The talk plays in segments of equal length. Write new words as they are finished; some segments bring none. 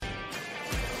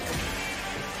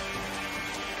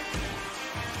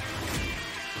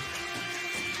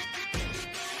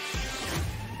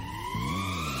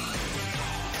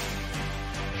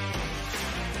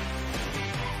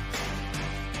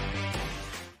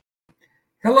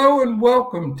Hello and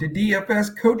welcome to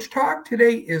DFS Coach Talk.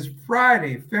 Today is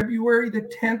Friday, February the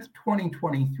 10th,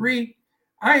 2023.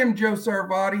 I am Joe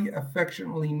Sarvati,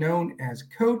 affectionately known as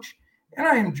Coach, and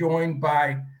I am joined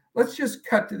by, let's just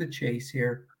cut to the chase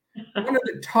here, one of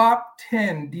the top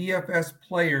 10 DFS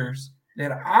players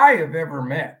that I have ever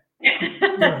met.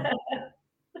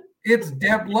 It's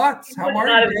Deb Lutz. How are you, Deb?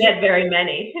 Not met very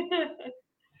many.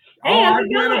 Hey, how's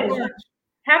it going?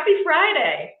 Happy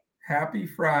Friday. Happy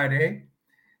Friday.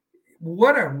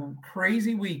 What a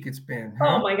crazy week it's been, huh?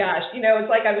 Oh my gosh. It's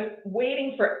like I was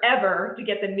waiting forever to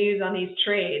get the news on these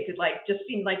trades. It just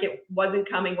seemed like it wasn't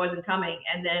coming.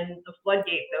 And then the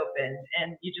floodgates opened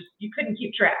and you couldn't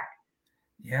keep track.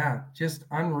 Yeah, just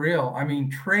unreal. I mean,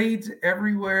 trades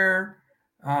everywhere,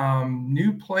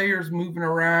 new players moving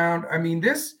around. I mean,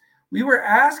 we were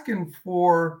asking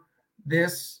for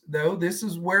this, though. This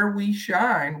is where we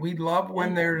shine. We love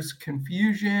when there's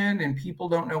confusion and people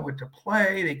don't know what to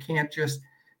play. They can't just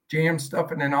jam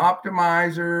stuff in an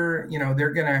optimizer.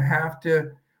 They're going to have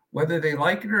to, whether they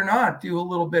like it or not, do a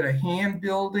little bit of hand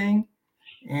building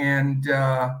and,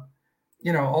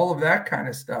 all of that kind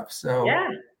of stuff. So, yeah,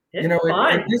 it's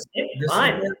fun. This is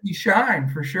where we shine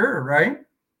for sure, right?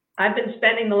 I've been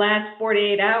spending the last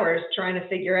 48 hours trying to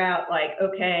figure out,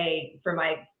 okay, for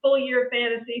my full year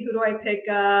fantasy, who do I pick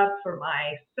up? For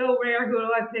my so rare, who do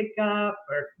I pick up?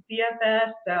 For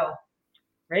DFS, so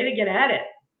ready to get at it.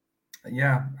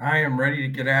 Yeah, I am ready to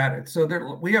get at it. So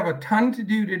we have a ton to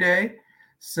do today.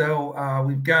 So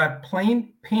we've got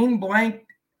Pain Blank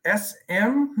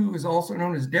SM, who is also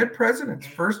known as Dead Presidents.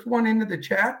 First one into the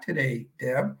chat today,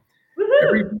 Deb.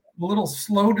 Every little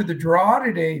slow to the draw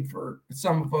today for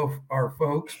some of our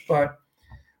folks, but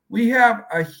we have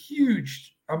a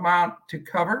huge amount to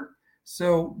cover.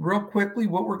 So real quickly,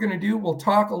 what we're going to do, we'll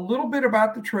talk a little bit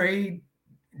about the trade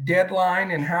deadline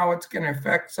and how it's going to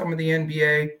affect some of the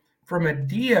NBA from a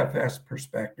DFS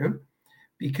perspective,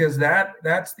 because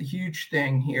that's the huge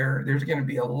thing here. There's going to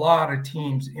be a lot of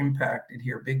teams impacted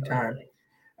here big time.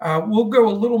 We'll go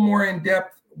a little more in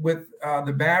depth with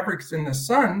the Mavericks and the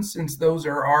Suns, since those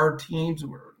are our teams.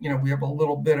 We have a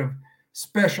little bit of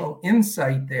special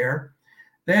insight there.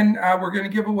 Then we're going to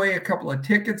give away a couple of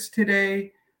tickets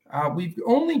today. We've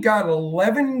only got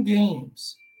 11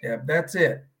 games, Deb. That's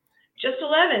it. Just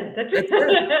 11. That's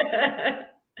it.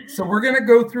 So we're going to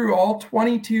go through all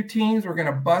 22 teams. We're going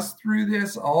to bust through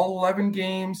this, all 11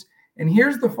 games. And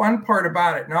here's the fun part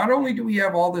about it. Not only do we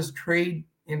have all this trade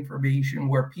information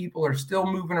where people are still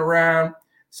moving around,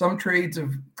 some trades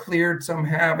have cleared, some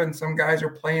haven't, some guys are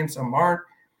playing, some aren't.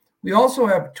 We also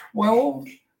have 12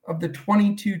 of the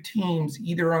 22 teams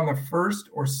either on the first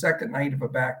or second night of a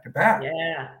back-to-back.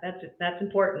 Yeah, that's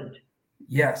important.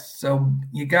 Yes, so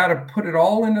you got to put it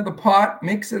all into the pot,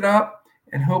 mix it up,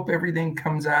 and hope everything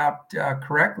comes out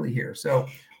correctly here. So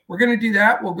we're going to do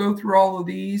that. We'll go through all of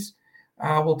these.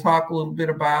 We'll talk a little bit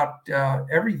about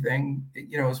everything,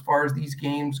 as far as these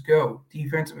games go.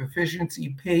 Defensive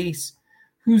efficiency, pace,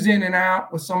 who's in and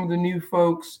out with some of the new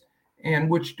folks, and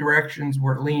which directions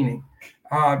we're leaning.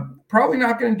 Probably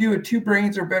not going to do a two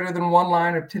brains are better than one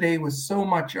lineup today with so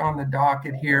much on the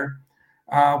docket here.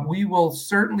 We will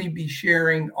certainly be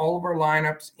sharing all of our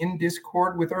lineups in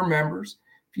Discord with our members.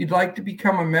 If you'd like to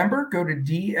become a member, go to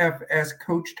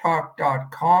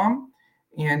dfscoachtalk.com.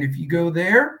 And if you go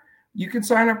there, you can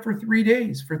sign up for 3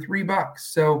 days for $3.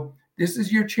 So this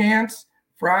is your chance.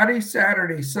 Friday,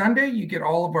 Saturday, Sunday, you get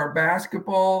all of our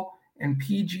basketball and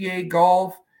PGA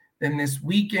golf. Then this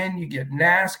weekend, you get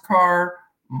NASCAR,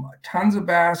 tons of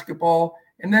basketball.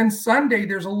 And then Sunday,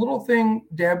 there's a little thing,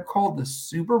 Deb, called the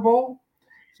Super Bowl.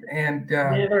 And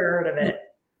never heard of it.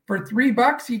 For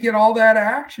 $3, you get all that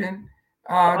action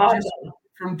just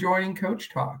from joining Coach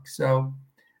Talk. So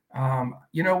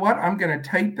you know what? I'm going to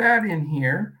type that in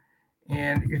here.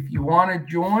 And if you want to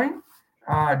join,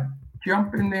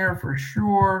 jump in there for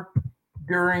sure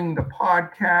during the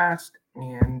podcast.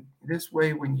 And this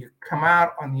way, when you come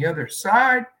out on the other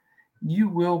side, you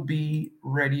will be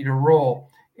ready to roll.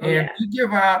 And we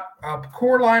give out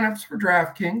core lineups for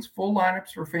DraftKings, full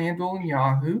lineups for FanDuel and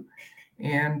Yahoo.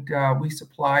 And we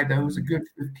supply those a good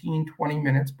 15, 20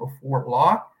 minutes before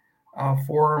lock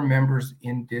for our members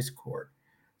in Discord.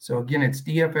 So again, it's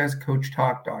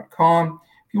dfscoachtalk.com.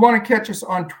 If you want to catch us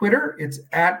on Twitter, it's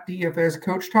at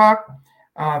dfscoachtalk.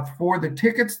 For the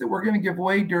tickets that we're going to give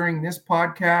away during this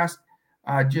podcast,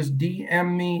 just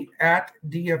DM me at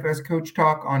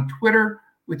dfscoachtalk on Twitter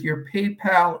with your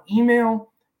PayPal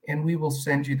email, and we will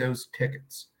send you those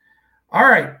tickets. All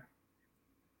right.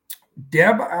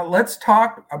 Deb, let's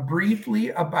talk briefly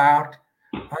about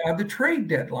the trade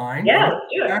deadline. Yeah, let's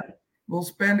do it. we'll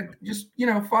spend just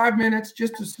 5 minutes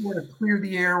just to sort of clear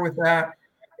the air with that,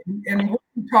 and we'll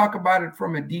talk about it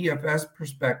from a DFS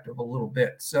perspective a little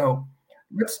bit. So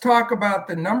let's talk about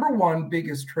the number one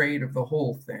biggest trade of the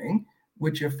whole thing,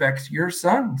 which affects your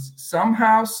Suns.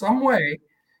 Somehow, some way,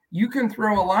 you can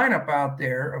throw a lineup out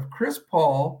there of Chris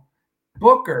Paul,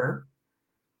 Booker,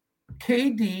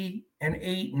 KD, and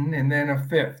Ayton, and then a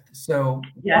fifth. So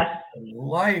yes,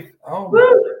 life. Oh,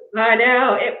 I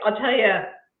know. I'll tell you,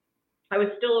 I was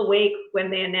still awake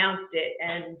when they announced it,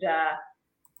 and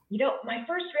my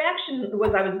first reaction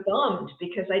was I was bummed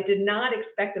because I did not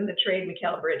expect them to trade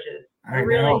Mikal Bridges. I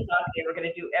really thought they were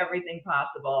going to do everything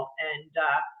possible, and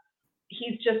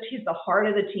he's the heart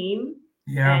of the team.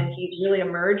 Yeah. And he's really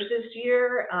emerged this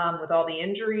year with all the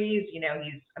injuries.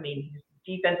 He's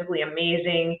defensively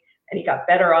amazing, and he got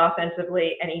better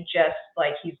offensively, and he's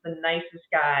the nicest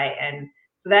guy. And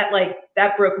so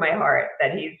that broke my heart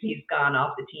that he's gone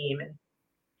off the team.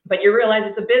 But you realize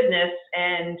it's a business,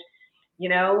 and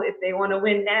if they want to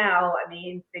win now,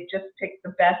 they just picked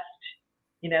the best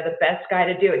guy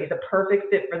to do it. He's a perfect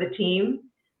fit for the team,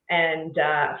 and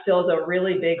fills a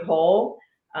really big hole.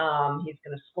 He's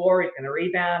going to score. He's going to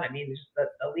rebound. Just the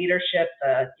leadership,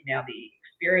 the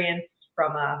experience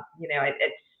from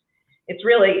it's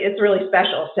really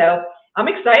special. So I'm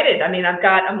excited.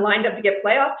 I'm lined up to get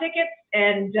playoff tickets,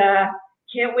 and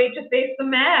can't wait to face the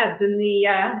Mavs in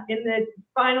the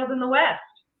finals in the West.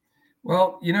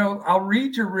 Well, I'll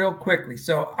read you real quickly.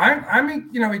 So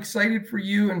I'm excited for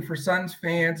you and for Suns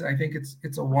fans. I think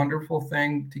it's a wonderful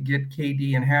thing to get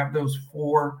KD and have those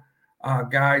four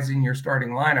guys in your starting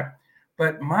lineup.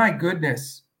 But my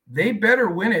goodness, they better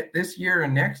win it this year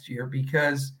and next year,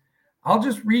 because I'll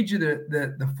just read you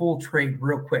the full trade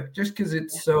real quick, just because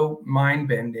it's so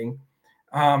mind-bending.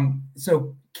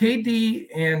 So KD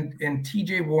and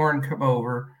TJ Warren come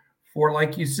over for,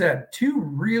 like you said, two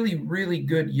really, really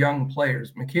good young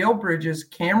players, Mikal Bridges,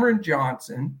 Cameron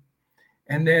Johnson,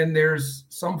 and then there's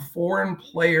some foreign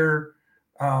player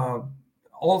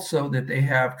also that they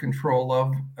have control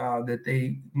of that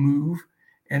they move,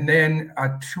 and then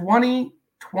a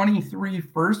 2023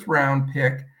 first round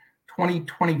pick,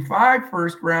 2025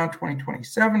 first round,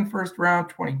 2027 first round,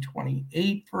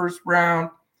 2028 first round,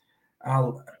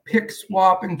 pick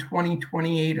swap in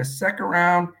 2028, a second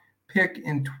round pick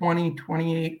in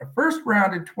 2028, a first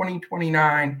round in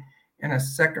 2029, and a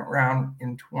second round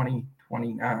in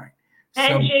 2029.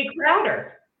 And Jay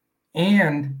Crowder.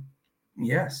 And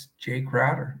yes, Jay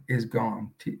Crowder is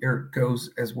gone, or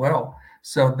goes as well.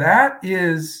 So that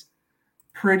is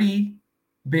pretty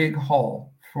big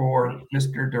haul for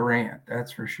Mr. Durant,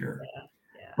 that's for sure. Yeah.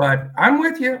 But I'm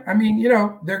with you.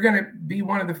 They're going to be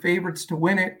one of the favorites to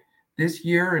win it this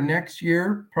year and next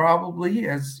year, probably,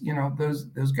 as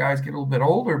those guys get a little bit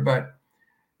older, but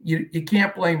you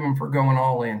can't blame them for going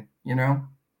all in,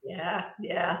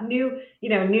 Yeah. New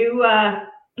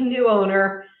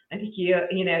owner. I think he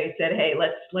said, hey,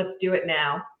 let's do it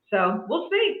now. So we'll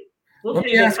see.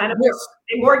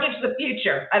 They mortgage the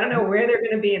future. I don't know where they're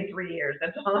going to be in 3 years.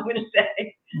 That's all I'm going to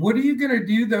say. What are you going to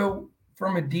do, though,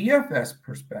 from a DFS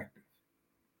perspective?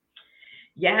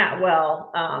 Yeah,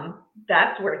 well,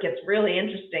 that's where it gets really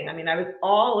interesting. I was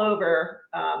all over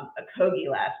Okogie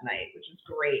last night, which was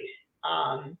great.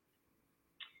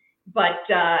 But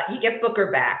you get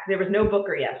Booker back. There was no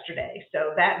Booker yesterday,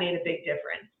 so that made a big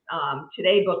difference.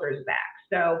 Today, Booker's back.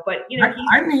 So, but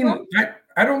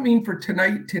I don't mean for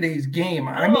today's game.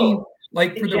 I mean,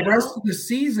 like for the rest of the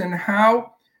season,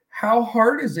 how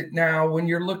hard is it now when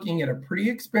you're looking at a pretty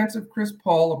expensive Chris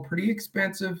Paul, a pretty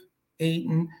expensive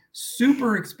Ayton,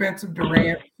 super expensive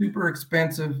Durant, super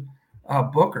expensive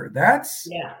Booker? That's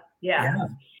yeah.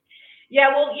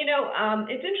 Well,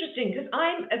 it's interesting because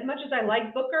as much as I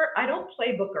like Booker, I don't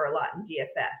play Booker a lot in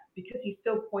DFS because he's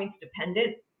so points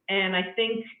dependent. And I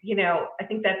think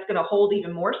that's going to hold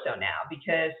even more so now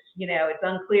because, it's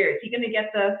unclear. Is he going to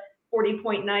get the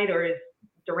 40-point night, or is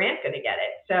Durant going to get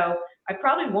it? So I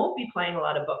probably won't be playing a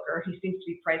lot of Booker. He seems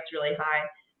to be priced really high.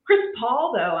 Chris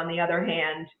Paul, though, on the other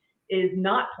hand, is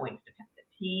not points dependent.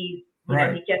 He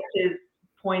gets his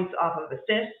points off of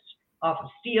assists, off of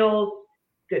steals,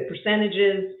 good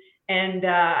percentages. And,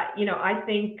 I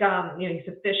think, he's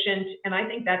efficient, and I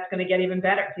think that's going to get even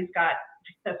better. He's got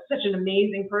such an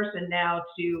amazing person now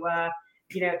to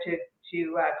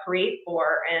create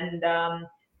for. And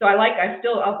so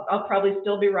I'll probably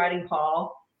still be riding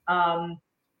Paul. Ayton,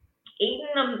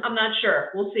 I'm not sure.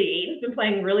 We'll see. Ayton's been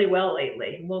playing really well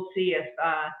lately. We'll see if,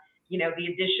 the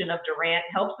addition of Durant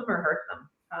helps them or hurts them.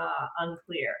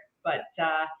 Unclear. But,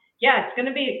 it's going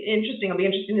to be interesting. It'll be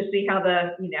interesting to see how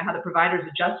the providers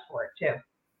adjust for it too.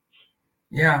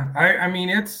 Yeah, I mean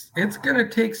it's going to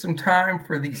take some time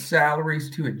for these salaries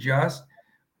to adjust,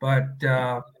 but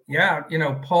yeah,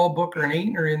 Paul Booker and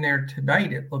Ayton are in there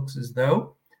tonight. It looks as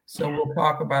though. So we'll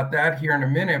talk about that here in a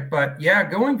minute. But yeah,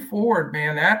 going forward,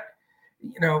 man, that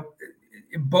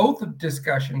both of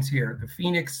discussions here. The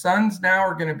Phoenix Suns now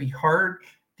are going to be hard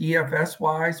DFS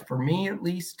wise for me at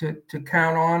least to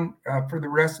count on for the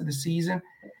rest of the season.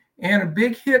 And a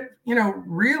big hit,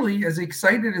 really as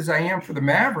excited as I am for the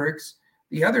Mavericks.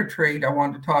 The other trade I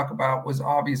wanted to talk about was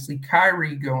obviously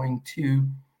Kyrie going to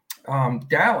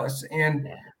Dallas. And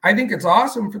I think it's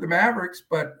awesome for the Mavericks,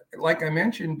 but like I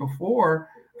mentioned before,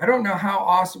 I don't know how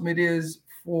awesome it is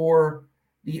for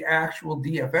the actual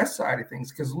DFS side of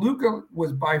things, because Luka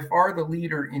was by far the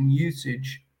leader in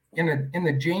usage in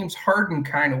the James Harden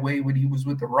kind of way when he was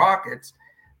with the Rockets.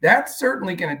 That's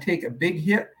certainly going to take a big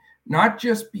hit, not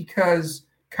just because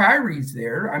Kyrie's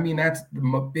there. I mean, that's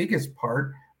the biggest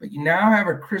part. But you now have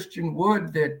a Christian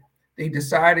Wood that they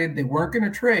decided they weren't going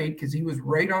to trade because he was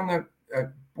right on the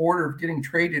border of getting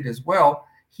traded as well.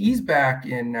 He's back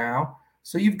in now.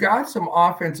 So you've got some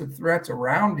offensive threats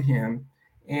around him.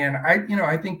 And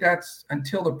I think that's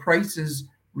until the prices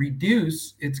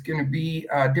reduce, it's going to be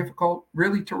difficult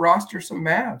really to roster some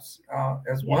Mavs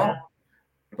as well.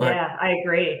 But, yeah, I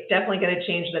agree. It's definitely going to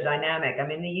change the dynamic. I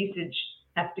mean, the usage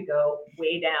has to go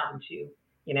way down to,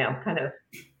 kind of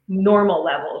normal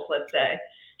levels, let's say,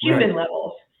 human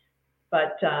levels.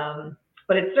 But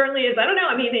it certainly is. I don't know.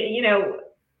 I mean,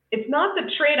 it's not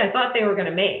the trade I thought they were going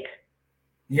to make.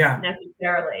 Yeah.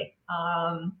 Necessarily.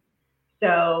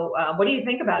 So what do you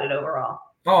think about it overall?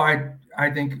 Oh, I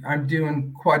think I'm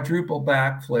doing quadruple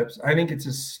backflips. I think it's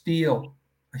a steal,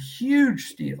 a huge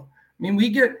steal. I mean, we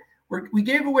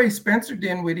gave away Spencer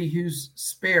Dinwiddie, who's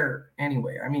spare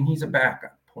anyway. I mean, he's a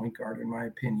backup point guard, in my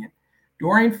opinion.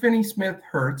 Dorian Finney-Smith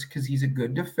hurts because he's a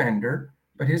good defender,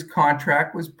 but his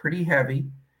contract was pretty heavy.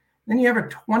 Then you have a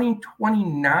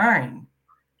 2029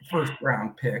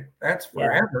 first-round pick. That's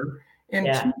forever.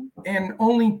 And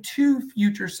only 2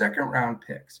 future second-round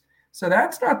picks. So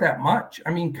that's not that much.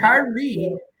 I mean,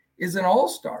 Kyrie is an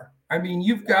all-star. I mean,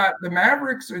 you've got the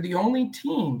Mavericks are the only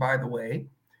team, by the way,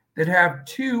 that have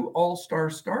 2 all-star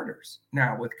starters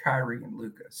now with Kyrie and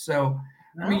Luka. So,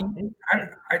 I mean,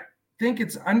 I think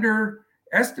it's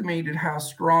underestimated how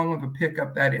strong of a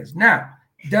pickup that is. Now,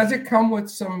 does it come with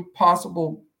some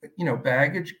possible,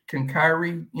 baggage? Can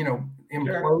Kyrie, implode?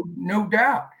 Sure. No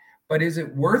doubt. But is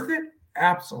it worth it?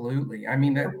 Absolutely. I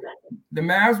mean, the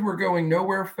Mavs were going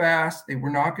nowhere fast. They were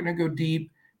not going to go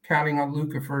deep, counting on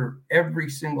Luka for every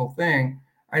single thing.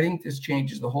 I think this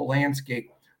changes the whole landscape.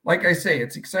 Like I say,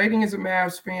 it's exciting as a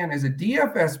Mavs fan. As a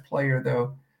DFS player,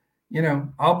 though,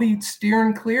 I'll be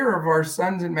steering clear of our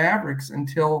Suns and Mavericks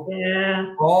until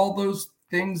all those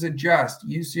things adjust,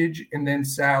 usage and then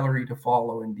salary to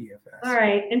follow in DFS. All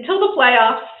right, until the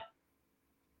playoffs.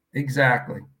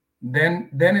 Exactly. Then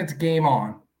it's game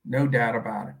on. No doubt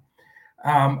about it.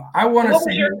 I want to say. What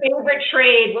was your favorite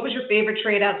trade? What was your favorite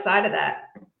trade outside of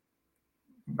that?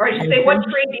 Or I should say, what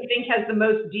trade do you think has the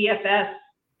most DFS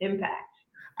impact?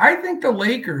 I think the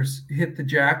Lakers hit the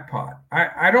jackpot.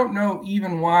 I don't know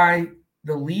even why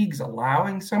the league's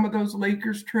allowing some of those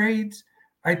Lakers trades.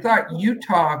 I thought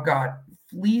Utah got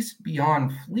fleeced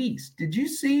beyond fleeced. Did you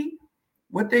see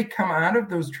what they come out of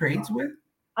those trades with?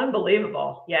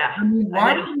 Unbelievable. Yeah. I mean,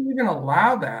 why do you even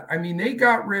allow that? I mean, they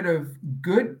got rid of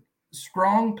good,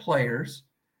 strong players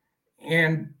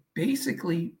and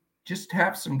basically just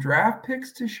have some draft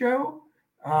picks to show.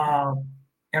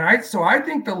 And I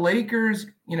think the Lakers,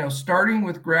 starting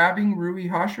with grabbing Rui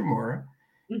Hachimura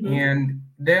and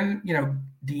then,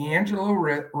 D'Angelo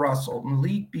Russell,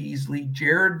 Malik Beasley,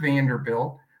 Jared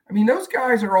Vanderbilt. I mean, those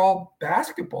guys are all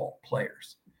basketball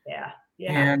players. Yeah.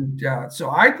 And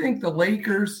so I think the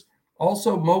Lakers,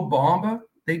 also Mo Bamba,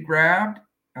 they grabbed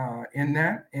in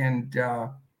that. And,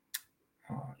 so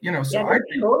I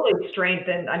think totally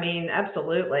strengthened. I mean,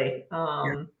 absolutely.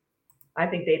 I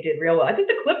think they did real well. I think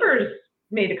the Clippers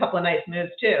made a couple of nice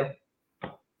moves too.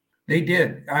 They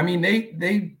did. I mean,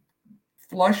 they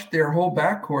flushed their whole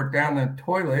backcourt down the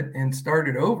toilet and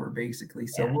started over basically.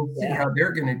 So we'll see how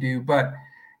they're going to do. But,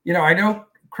 I know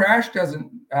Crash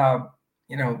doesn't,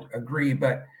 agree,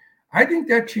 but I think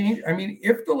that changed. I mean,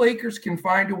 if the Lakers can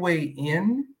find a way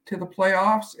in to the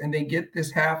playoffs and they get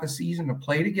this half a season to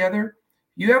play together,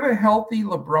 you have a healthy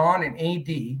LeBron and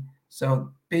AD.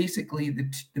 So basically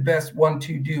the best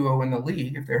 1-2 duo in the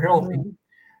league, if they're healthy,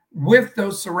 with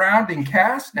those surrounding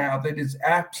cast now that is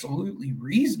absolutely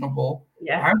reasonable.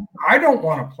 Yeah. I don't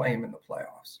want to play them in the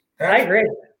playoffs. I agree.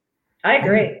 I'm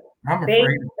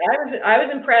afraid. I was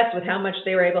impressed with how much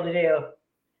they were able to do.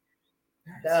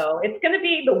 Nice. So it's going to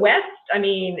be the West. I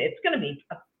mean, it's going to be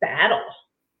a battle.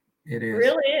 It is. It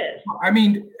really is. I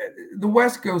mean, the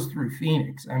West goes through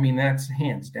Phoenix. I mean, that's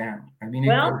hands down. I mean, it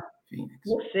goes through Phoenix.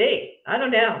 We'll see. I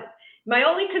don't know. My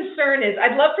only concern is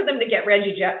I'd love for them to get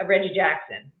Reggie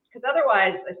Jackson, because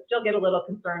otherwise I still get a little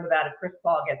concerned about if Chris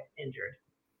Paul gets injured.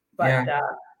 But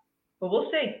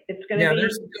we'll see. It's going to be.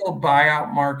 There's still a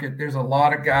buyout market. There's a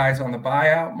lot of guys on the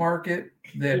buyout market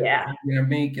that are going to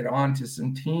make it onto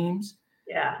some teams.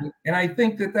 Yeah. And I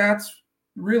think that that's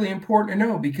really important to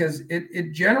know, because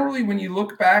it generally, when you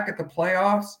look back at the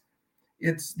playoffs,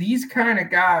 it's these kind of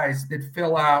guys that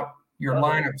fill out your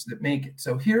lineups that make it.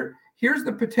 So here's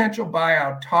the potential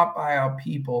top buyout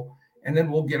people, and then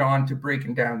we'll get on to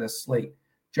breaking down this slate.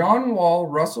 John Wall,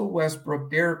 Russell Westbrook,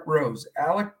 Derrick Rose,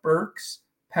 Alec Burks,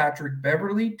 Patrick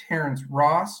Beverley, Terrence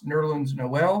Ross, Nerlens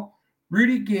Noel,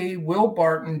 Rudy Gay, Will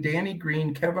Barton, Danny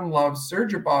Green, Kevin Love,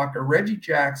 Serge Ibaka, Reggie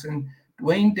Jackson,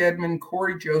 Dwayne Dedmon,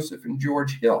 Corey Joseph, and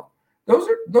George Hill. Those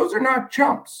are not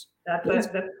chumps. That's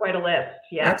quite a list.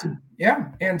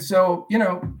 Yeah. And so,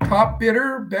 top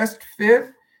bidder, best fit,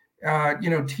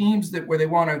 teams where they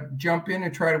want to jump in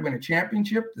and try to win a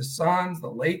championship, the Suns, the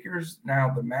Lakers,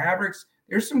 now the Mavericks.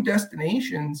 There's some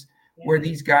destinations where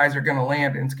these guys are going to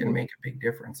land, and it's going to make a big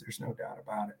difference. There's no doubt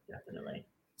about it. Definitely.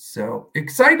 So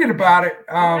excited about it.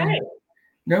 Right.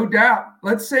 No doubt.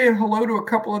 Let's say hello to a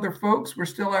couple other folks. We're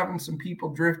still having some people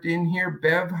drift in here.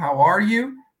 Bev, how are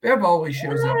you? Bev always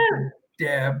shows up for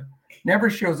Deb. Never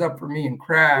shows up for me and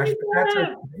Crash, but that's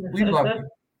okay. We love you.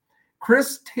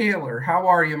 Chris Taylor, how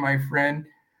are you, my friend?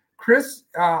 Chris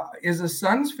is a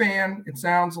Suns fan. It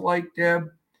sounds like. Deb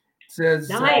says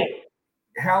nice.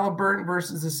 Halliburton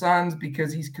versus the Suns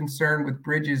because he's concerned with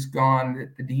Bridges gone,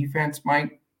 that the defense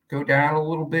might go down a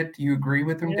little bit. Do you agree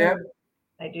with him, Deb?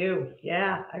 I do.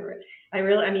 Yeah, I really, I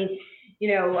really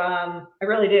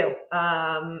do.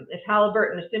 If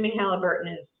assuming Halliburton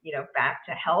is, back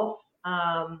to health,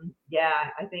 I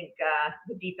think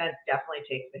the defense definitely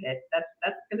takes the hit.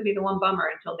 That's going to be the one bummer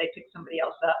until they pick somebody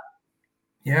else up.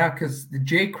 Yeah, because the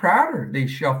Jay Crowder, they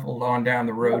shuffled on down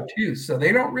the road too. So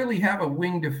they don't really have a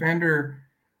wing defender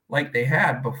like they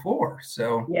had before.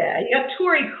 So yeah, you got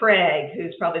Torrey Craig,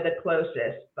 who's probably the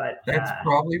closest, but that's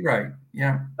probably right.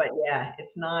 Yeah. But yeah,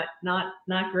 it's not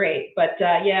great. But the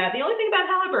only thing about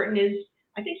Halliburton is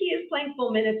I think he is playing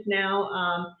full minutes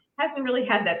now. Hasn't really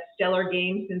had that stellar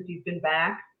game since he's been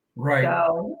back. Right.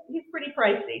 So he's pretty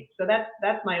pricey. So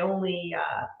that's my only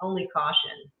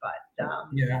caution. But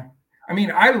yeah. I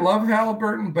mean, I love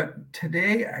Halliburton, but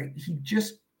today he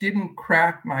just didn't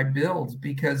crack my builds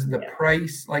because of the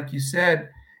price, like you said,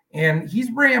 and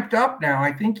he's ramped up now.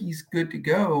 I think he's good to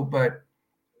go, but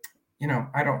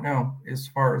I don't know as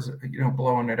far as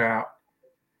blowing it out.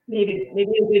 Maybe a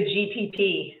good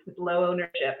GPP with low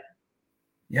ownership.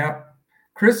 Yep.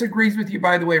 Chris agrees with you,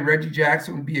 by the way. Reggie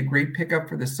Jackson would be a great pickup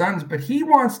for the Suns, but he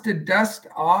wants to dust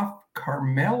off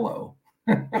Carmelo.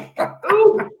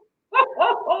 Ooh.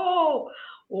 Oh,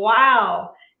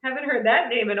 wow. Haven't heard that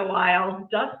name in a while.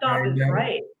 Dust off is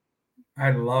right.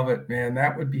 I love it, man.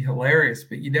 That would be hilarious,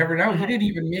 but you never know. He didn't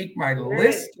even make my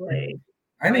list.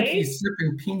 I think he's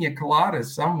sipping pina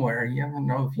coladas somewhere. You don't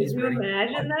know if he's ready. Can you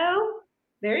imagine, though?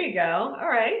 There you go. All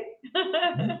right.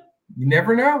 You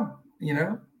never know.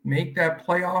 Make that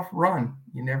playoff run.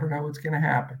 You never know what's going to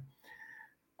happen.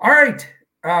 All right.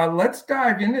 Let's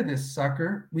dive into this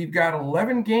sucker. We've got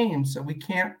 11 games, so we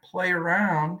can't play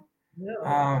around.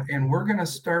 No. And we're going to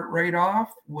start right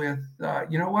off with,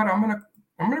 you know what? I'm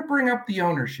going to bring up the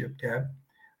ownership, Deb.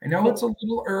 I know it's a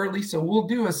little early, so we'll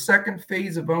do a second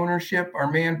phase of ownership.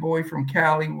 Our man boy from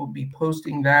Cali will be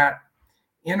posting that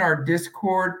in our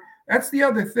Discord. That's the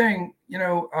other thing,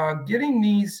 getting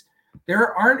these.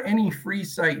 There aren't any free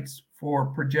sites for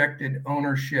projected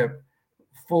ownership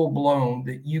full blown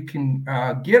that you can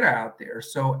get out there.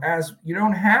 So as you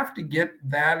don't have to get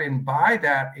that and buy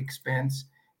that expense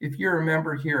if you're a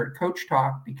member here at Coach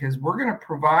Talk, because we're going to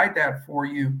provide that for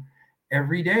you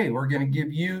every day. We're going to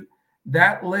give you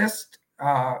that list.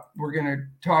 We're going to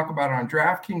talk about it on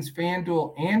DraftKings,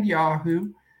 FanDuel, and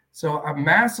Yahoo. So a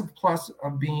massive plus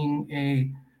of being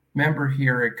a member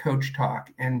here at Coach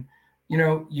Talk. And,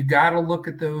 you got to look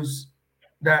at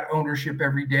that ownership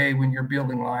every day when you're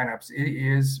building lineups. It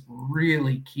is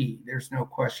really key. There's no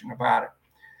question about it.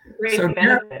 Great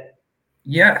benefit.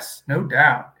 Yes, no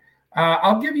doubt.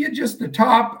 I'll give you just the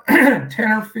top 10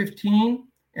 or 15,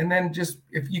 and then just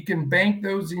if you can bank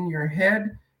those in your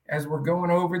head as we're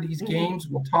going over these games,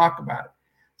 we'll talk about it.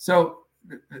 So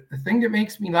the thing that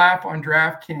makes me laugh on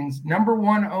DraftKings, number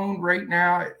one owned right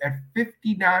now at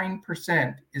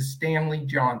 59% is Stanley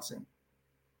Johnson.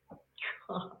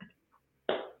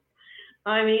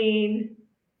 I mean,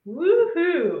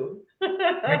 woohoo.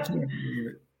 I can't believe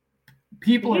it.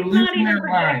 People are He's not losing even their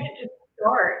mind. projected to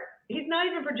start. He's not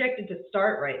even projected to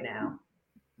start right now.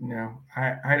 No,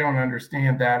 I don't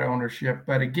understand that ownership.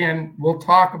 But again, we'll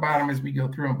talk about them as we go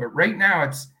through them. But right now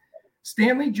it's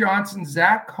Stanley Johnson,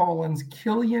 Zach Collins,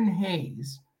 Killian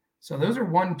Hayes. So those are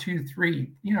 1, 2,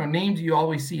 3, names you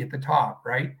always see at the top,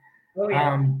 right? Oh,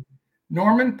 yeah.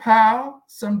 Norman Powell,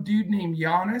 some dude named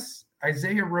Giannis,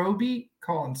 Isaiah Roby,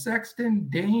 Colin Sexton,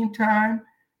 Dame Time,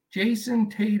 Jason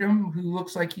Tatum, who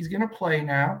looks like he's going to play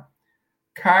now,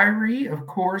 Kyrie, of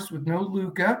course, with no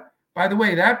Luka. By the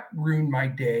way, that ruined my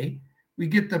day. We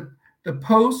get the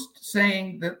post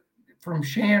saying that from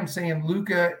Sham saying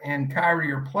Luka and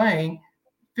Kyrie are playing.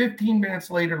 15 minutes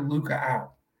later, Luka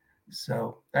out.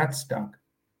 So that stunk.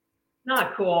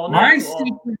 Not cool.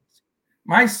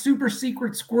 My super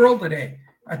secret squirrel today,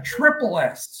 a triple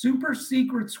S, super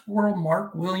secret squirrel,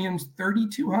 Mark Williams,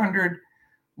 3,200,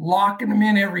 locking them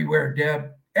in everywhere,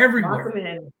 Deb, everywhere. Lock them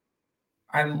in.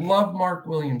 I love Mark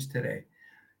Williams today.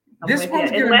 This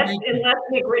one's unless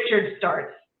Nick Richards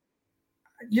starts.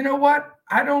 You know what?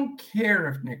 I don't care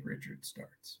if Nick Richards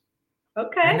starts.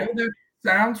 Okay. I know that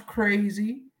sounds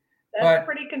crazy. That's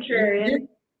pretty contrarian.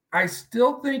 I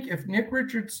still think if Nick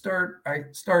Richards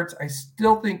starts, I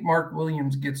still think Mark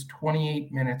Williams gets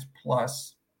 28 minutes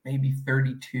plus, maybe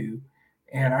 32.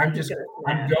 And I'm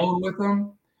going with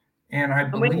them, and I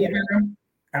believe in him.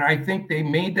 And I think they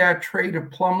made that trade of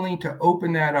Plumlee to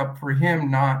open that up for him,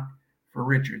 not for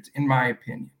Richards, in my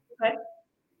opinion. Okay.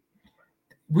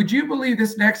 Would you believe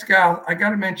this next guy? I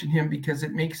got to mention him because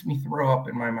it makes me throw up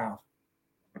in my mouth.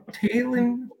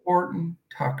 Talen Horton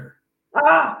Tucker.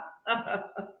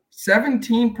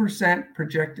 17%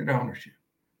 projected ownership.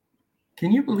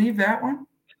 Can you believe that one?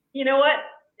 You know what?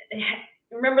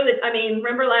 Remember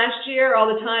last year,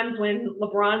 all the times when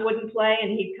LeBron wouldn't play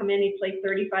and he'd come in, he'd play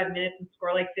 35 minutes and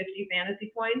score like 50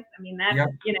 fantasy points. I mean, that's,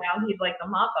 he's like the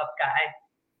mop-up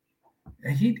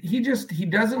guy. He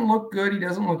doesn't look good. He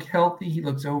doesn't look healthy. He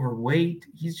looks overweight.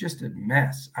 He's just a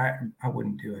mess. I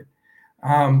wouldn't do it.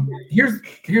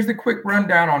 Here's the quick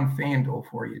rundown on FanDuel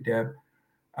for you, Deb.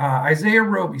 Isaiah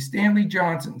Roby, Stanley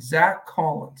Johnson, Zach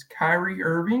Collins, Kyrie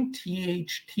Irving,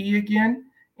 THT again,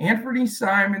 Anthony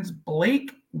Simons,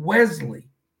 Blake Wesley.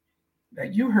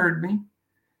 That you heard me.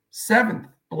 7th,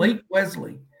 Blake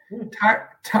Wesley.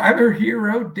 Tyler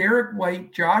Hero, Derek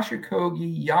White, Josh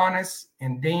Okogie, Giannis,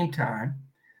 and Dame Time.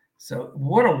 So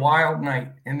what a wild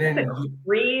night. And then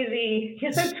crazy.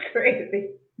 That's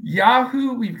crazy.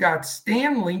 Yahoo, we've got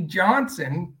Stanley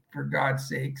Johnson, for God's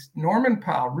sakes, Norman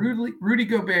Powell, Rudy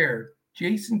Gobert,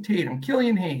 Jason Tatum,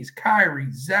 Killian Hayes,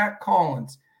 Kyrie, Zach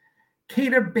Collins,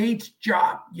 Keita Bates,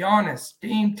 Jop, Giannis,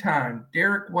 Dame Time,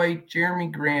 Derek White, Jeremy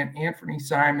Grant, Anthony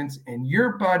Simons, and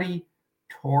your buddy,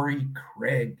 Torrey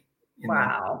Craig.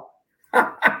 Wow.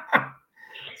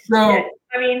 So,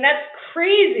 that's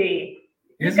crazy.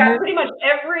 You've got pretty much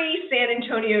every San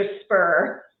Antonio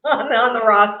Spur on the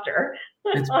roster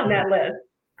on that list.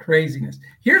 Craziness.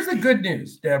 Here's the good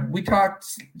news, Deb. We talked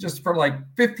just for like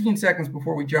 15 seconds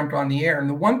before we jumped on the air. And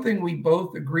the one thing we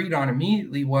both agreed on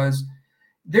immediately was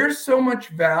there's so much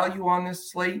value on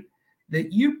this slate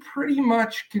that you pretty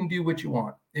much can do what you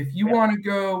want. If you want to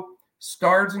go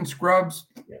stars and scrubs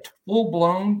full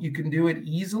blown, you can do it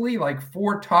easily, like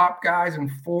 4 top guys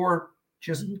and 4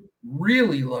 just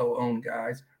really low owned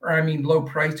guys, low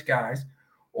priced guys.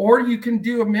 Or you can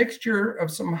do a mixture of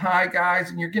some high guys,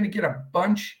 and you're going to get a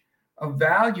bunch of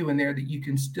value in there that you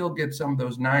can still get some of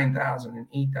those 9,000 and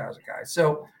 8,000 guys.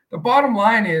 So the bottom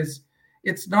line is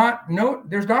there's not going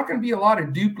to be a lot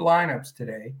of duped lineups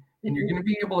today, and you're going to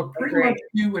be able to pretty much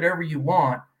do whatever you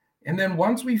want. And then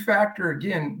once we factor,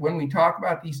 again, when we talk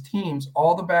about these teams,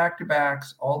 all the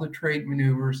back-to-backs, all the trade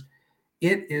maneuvers,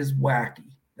 it is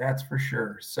wacky. That's for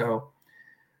sure. So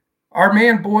our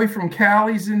man boy from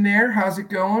Cali's in there. How's it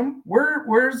going?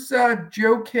 Where's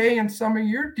Joe K and some of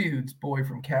your dudes, boy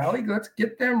from Cali? Let's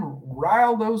get them,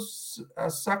 rile those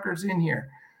suckers in here.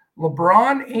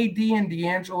 LeBron, AD, and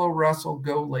D'Angelo Russell,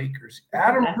 go Lakers.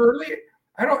 Adam Hurley,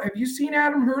 have you seen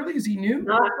Adam Hurley? Is he new?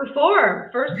 Not before.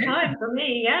 First time for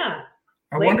me, yeah.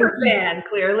 Laker fan,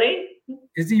 clearly.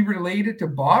 Is he related to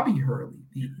Bobby Hurley,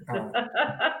 the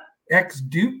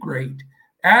ex-Duke great?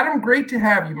 Adam, great to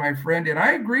have you, my friend. And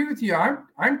I agree with you.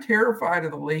 I'm terrified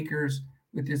of the Lakers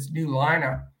with this new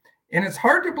lineup. And it's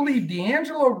hard to believe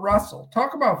D'Angelo Russell,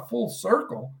 talk about full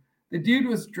circle. The dude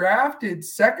was drafted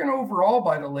 2nd overall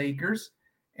by the Lakers,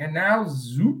 and now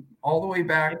zoop all the way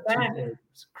back to the Lakers.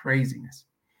 Craziness.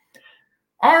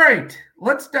 All right,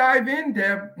 let's dive in,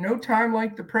 Deb. No time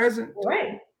like the present. All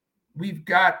right. We've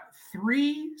got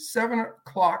 3 7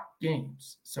 o'clock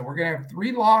games. So we're going to have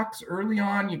 3 locks early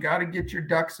on. You got to get your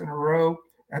ducks in a row.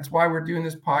 That's why we're doing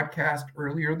this podcast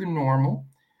earlier than normal.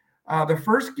 The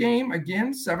first game,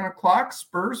 again, 7 o'clock,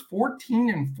 Spurs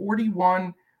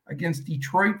 14-41 against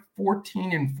Detroit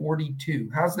 14-42.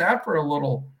 How's that for a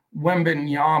little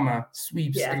Wembanyama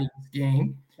sweepstakes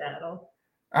game?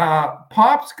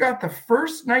 Pop's got the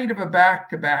first night of a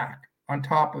back-to-back on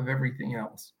top of everything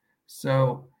else.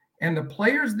 So, and the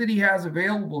players that he has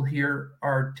available here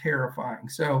are terrifying.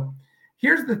 So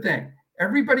here's the thing.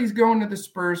 Everybody's going to the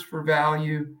Spurs for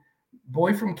value.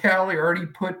 Boy from Cali already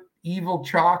put evil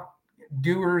chalk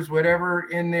doers, whatever,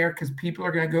 in there because people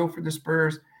are going to go for the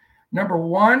Spurs. Number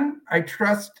one, I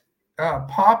trust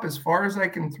Pop as far as I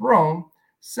can throw him.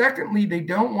 Secondly, they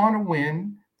don't want to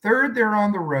win. Third, they're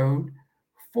on the road.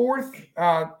 Fourth,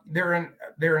 they're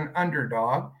an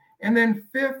underdog. And then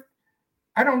fifth,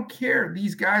 I don't care.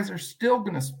 These guys are still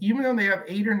going to, even though they have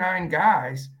 8 or 9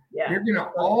 guys, they're going to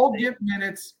all get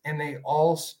minutes and they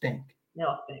all stink. They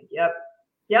all stink.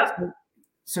 Yep.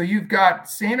 So you've got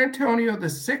San Antonio, the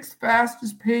 6th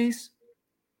fastest pace,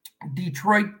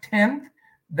 Detroit 10th.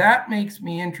 That makes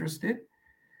me interested.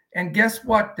 And guess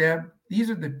what, Deb? These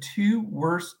are the 2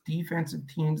 worst defensive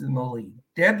teams in the league,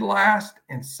 dead last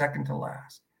and second to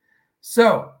last.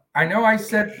 So I know I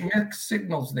said mixed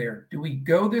signals there. Do we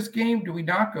go this game? Do we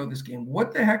not go this game?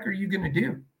 What the heck are you going to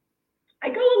do? I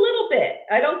go a little bit.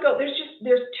 I don't go.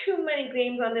 There's too many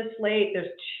games on this slate.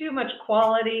 There's too much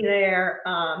quality there.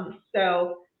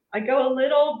 So I go a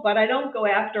little, but I don't go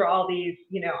after all these.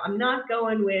 I'm not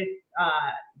going with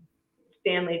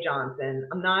Stanley Johnson.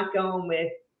 I'm not going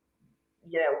with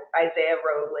Isaiah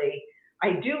Robley.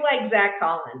 I do like Zach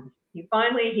Collins.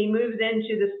 He moves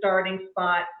into the starting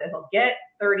spot, so he'll get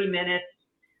 30 minutes.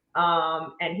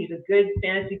 And he's a good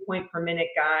fantasy point per minute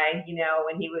guy.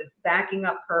 When he was backing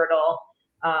up Pirtle,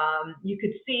 you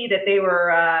could see that they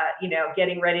were,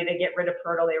 getting ready to get rid of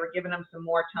Pirtle. They were giving him some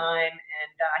more time, and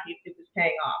it was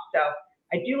paying off. So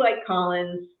I do like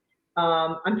Collins.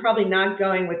 I'm probably not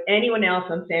going with anyone else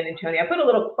on San Antonio. I put a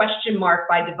little question mark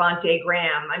by Devontae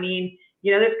Graham. I mean,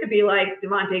 this could be like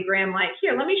Devontae Graham, like,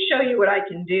 here, let me show you what I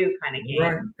can do kind of game.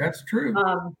 Right, that's true.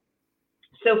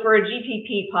 So for a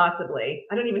GPP, possibly.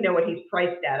 I don't even know what he's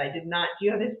priced at. I did not. Do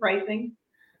you have his pricing?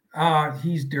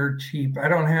 He's dirt cheap. I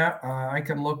don't have, I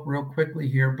can look real quickly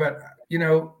here, but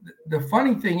the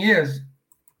funny thing is,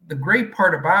 the great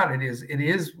part about it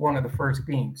is one of the first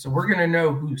games. So we're going to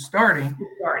know who's starting.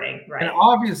 Right. And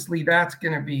obviously that's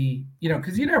going to be,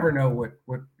 because you never know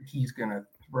what he's going to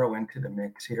throw into the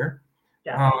mix here.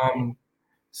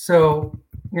 So,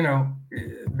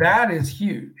 that is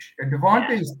huge.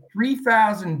 Devontae's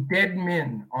 3,000 dead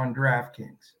men on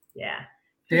DraftKings. Yeah.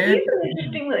 He's an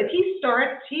interesting, if he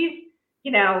starts, he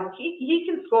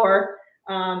can score.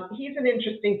 He's an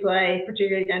interesting play,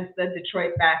 particularly against the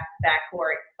Detroit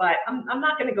backcourt. But I'm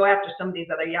not going to go after some of these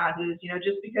other yahoos,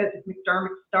 just because if McDermott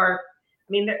starts. I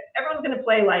mean, everyone's going to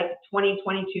play like 20,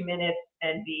 22 minutes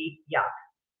and be yuck.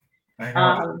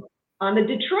 On the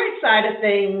Detroit side of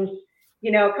things,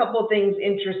 a couple of things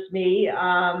interest me.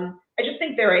 I just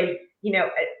think their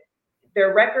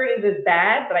record is as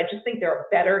bad, but I just think they're a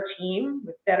better team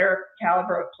with better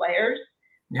caliber of players.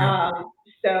 Yeah.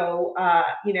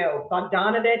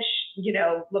 Bogdanovich,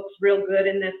 looks real good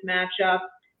in this matchup.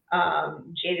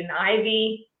 Jaden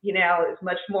Ivey, is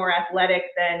much more athletic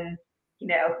than,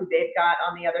 who they've got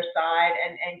on the other side.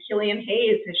 And Killian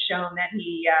Hayes has shown that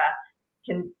he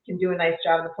can do a nice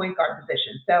job in the point guard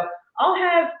position. So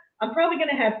I'm probably going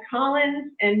to have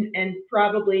Collins and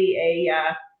probably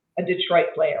a Detroit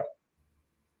player.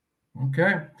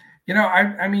 Okay.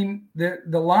 I mean,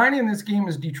 the line in this game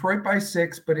is Detroit by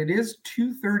 6, but it is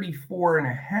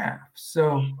 234.5.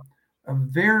 So a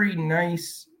very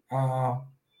nice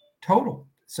total.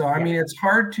 So, I mean, it's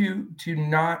hard to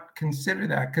not consider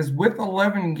that because with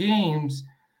 11 games,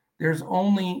 there's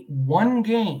only one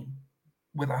game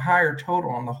with a higher total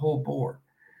on the whole board.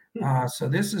 So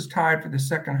this is tied for the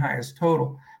second highest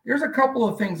total. There's a couple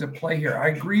of things at play here. I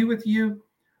agree with you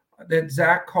that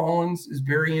Zach Collins is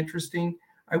very interesting.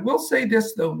 I will say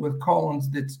this, though, with Collins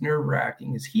that's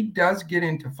nerve-wracking is he does get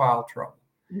into foul trouble.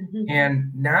 Mm-hmm. And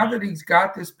now that he's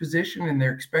got this position and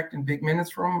they're expecting big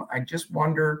minutes from him, I just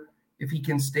wonder if he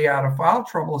can stay out of foul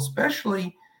trouble,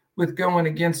 especially with going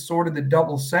against sort of the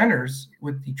double centers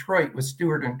with Detroit, with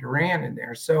Stewart and Durant in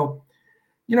there. So,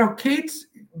 Cates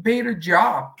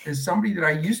Beta-Job is somebody that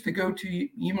I used to go to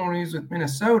even when he was with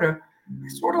Minnesota. I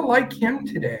sort of like him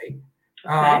today.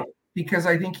 Because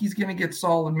I think he's going to get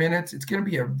solid minutes. It's going to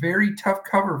be a very tough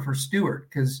cover for Stewart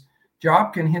because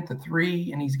Job can hit the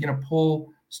 3 and he's going to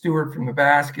pull Stewart from the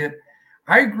basket.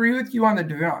 I agree with you on the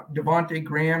Devontae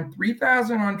Graham.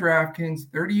 3,000 on DraftKings,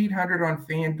 3,800 on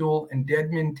FanDuel, and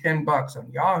Deadman $10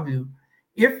 on Yahoo.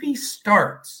 If he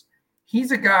starts,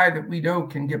 he's a guy that we know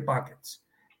can get buckets.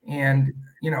 And,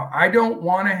 I don't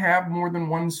want to have more than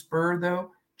one spur, though,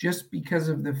 just because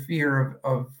of the fear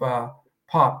of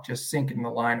Pop just sinking the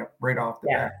lineup right off the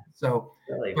bat. So,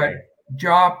 really but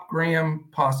Jop, Graham,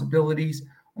 possibilities.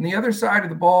 On the other side of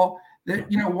the ball,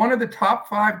 one of the top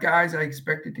 5 guys I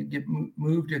expected to get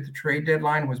moved at the trade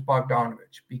deadline was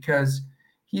Bogdanovich, because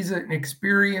he's an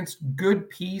experienced, good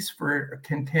piece for a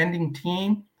contending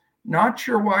team. Not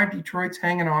sure why Detroit's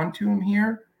hanging on to him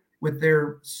here with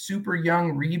their super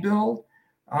young rebuild.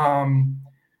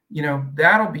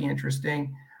 That'll be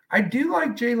interesting. I do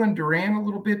like Jalen Duren a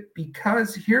little bit,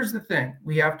 because here's the thing.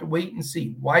 We have to wait and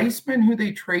see. Weissman, who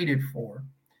they traded for,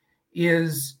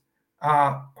 is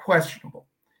questionable.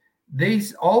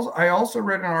 I also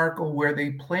read an article where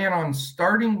they plan on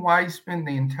starting Weissman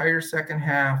the entire second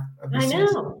half of the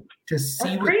season to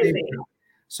see what they do.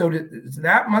 So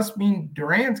that must mean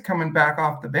Durant's coming back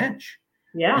off the bench.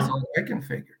 Yeah. Is all I can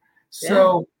figure.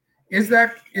 So is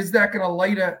that going to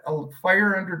light a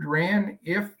fire under Durant?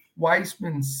 If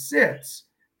Weissman sits,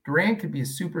 Durant could be a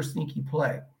super sneaky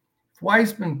play. If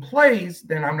Weissman plays,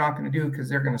 then I'm not going to do it because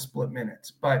they're going to split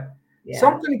minutes. But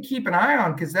something to keep an eye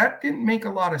on, because that didn't make a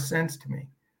lot of sense to me.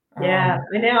 Yeah,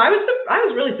 I know. I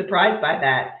was really surprised by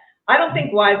that. I don't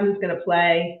think Wiseman's going to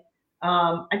play.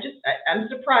 I'm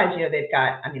surprised. They've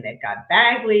got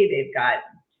Bagley, they've got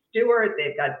Stewart,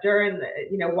 they've got Duren.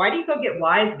 Why do you go get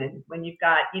Wiseman when you've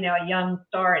got a young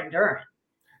star in Duren?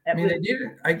 They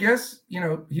didn't. I guess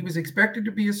he was expected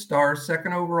to be a star,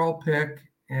 2nd overall pick,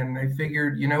 and they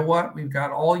figured, what, we've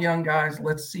got all young guys.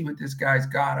 Let's see what this guy's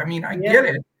got. I get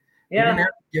it. Yeah. They didn't have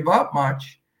to give up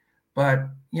much, but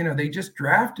they just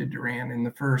drafted Durant in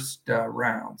the first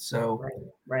round. So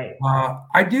right.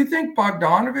 I do think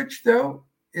Bogdanovich, though,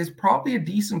 is probably a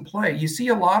decent play. You see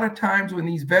a lot of times when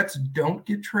these vets don't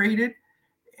get traded,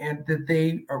 and that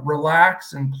they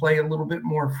relax and play a little bit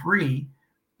more free.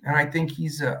 And I think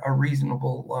he's a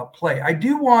reasonable play. I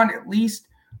do want at least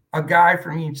a guy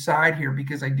from each side here,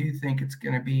 because I do think it's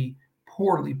going to be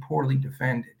poorly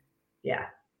defended. Yeah.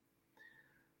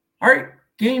 All right,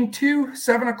 game 2,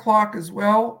 7:00 as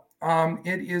well.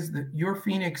 It is your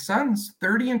Phoenix Suns,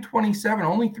 30-27,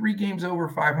 only 3 games over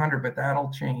 500, but that'll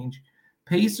change.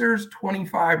 Pacers,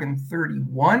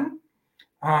 25-31.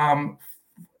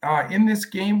 In this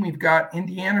game, we've got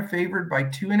Indiana favored by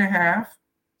 2.5.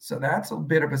 So that's a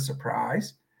bit of a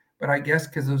surprise. But I guess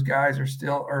because those guys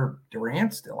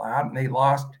Durant's still out, and they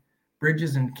lost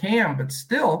Bridges and Cam, but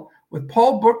still, with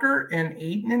Paul Booker and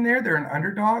Ayton in there, they're an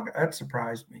underdog. That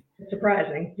surprised me.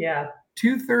 Surprising, yeah.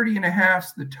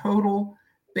 230.5's the total.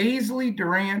 Bazley,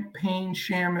 Durant, Payne,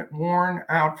 Shamet, Warren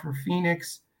out for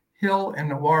Phoenix. Hill and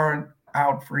Navarro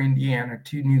out for Indiana,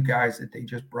 2 new guys that they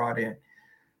just brought in.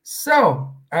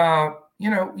 So,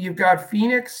 you've got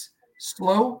Phoenix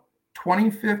slow,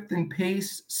 25th in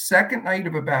pace, second night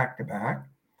of a back-to-back.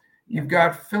 You've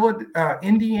got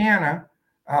Indiana,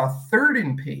 3rd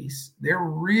in pace. They're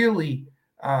really,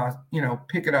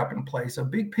 pick it up and play. So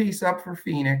big pace up for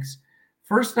Phoenix.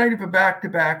 First night of a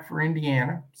back-to-back for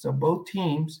Indiana. So both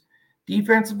teams.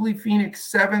 Defensively,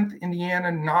 Phoenix 7th,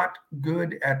 Indiana not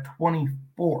good at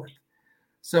 24th.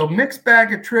 So mixed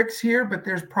bag of tricks here, but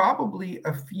there's probably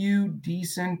a few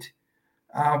decent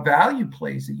value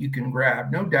plays that you can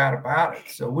grab, no doubt about it.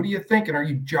 So what are you thinking? Are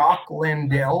you Jock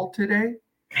Landale today?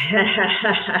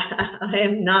 I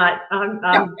am not. I'm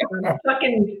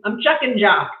chucking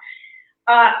Jock.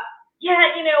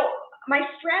 My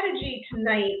strategy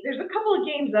tonight, there's a couple of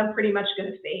games I'm pretty much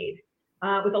going to fade.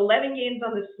 With 11 games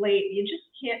on the slate, you just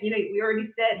can't, we already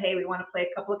said, hey, we want to play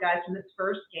a couple of guys from this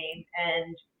first game,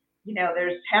 and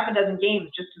there's half a dozen games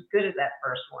just as good as that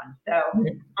first one. So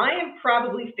I am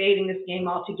probably fading this game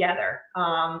altogether.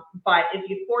 But if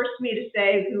you force me to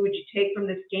say who would you take from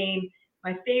this game,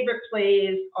 my favorite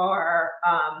plays are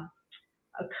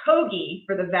a Kogi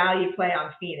for the value play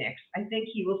on Phoenix. I think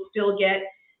he will still get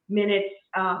minutes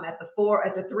at the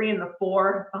 3 and the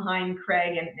 4 behind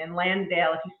Craig and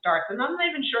Landale if he starts. And I'm not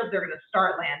even sure if they're going to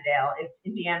start Landale if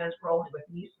Indiana's rolling with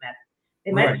Neesmith.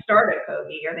 They might start a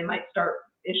Kogi, or they might start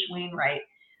Ish Wainwright.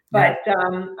 But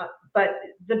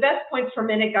the best points per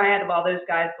minute guy out of all those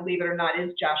guys, believe it or not,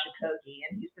 is Josh Okogie,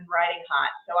 and he's been riding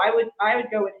hot. So I would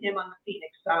go with him on the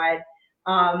Phoenix side.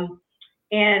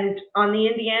 And on the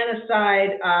Indiana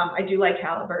side, I do like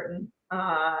Halliburton,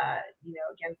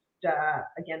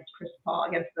 against Chris Paul,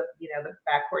 against the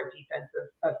backcourt defense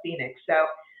of Phoenix. So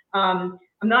I'm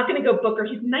not going to go Booker.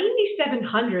 He's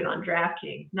 9,700 on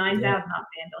DraftKings, 9,000 on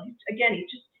FanDuel.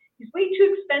 He's way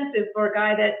too expensive for a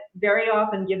guy that very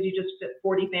often gives you just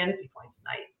 40 fantasy points a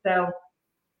night. So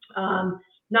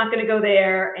not going to go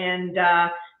there, and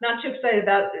not too excited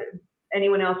about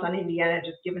anyone else on Indiana,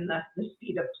 just given the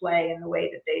speed of play and the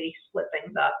way that they split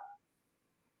things up.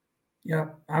 Yeah,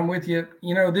 I'm with you.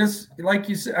 You know, this, like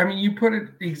you said, I mean, you put it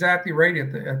exactly right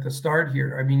at the start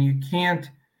here. I mean, you can't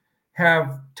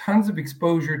have tons of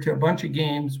exposure to a bunch of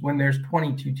games when there's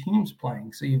 22 teams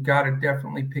playing. So you've got to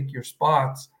definitely pick your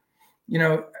spots. You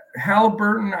know,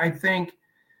 Halliburton, I think,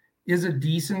 is a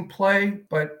decent play,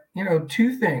 but, you know,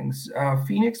 two things.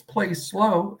 Phoenix plays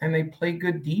slow and they play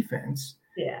good defense.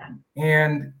 Yeah.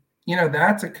 And, you know,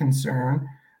 that's a concern.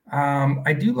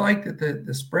 I do like that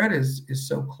the spread is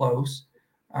so close.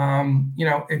 You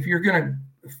know, if you're going to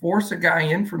force a guy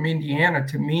in from Indiana,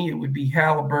 to me, it would be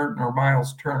Halliburton or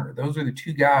Miles Turner. Those are the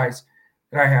two guys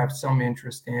that I have some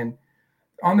interest in.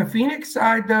 On the Phoenix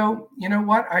side, though, you know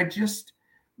what?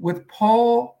 With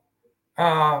Paul,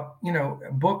 you know,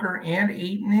 Booker and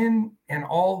Ayton in, and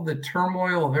all the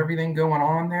turmoil of everything going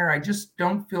on there, I just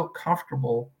don't feel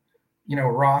comfortable, you know,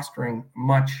 rostering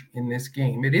much in this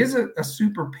game. It is a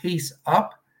super pace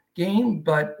up game,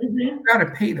 but you've got to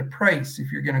pay the price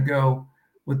if you're going to go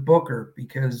with Booker,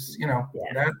 because, you know,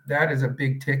 that is a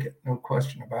big ticket, no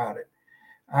question about it.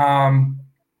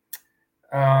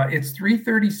 It's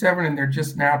 3:37 and they're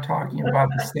just now talking about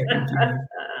the second game.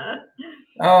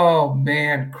 Oh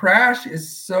man, Crash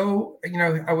is so, you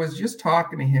know, I was just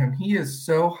talking to him. He is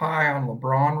so high on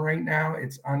LeBron right now.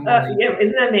 It's unbelievable. Yeah,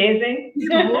 isn't that amazing?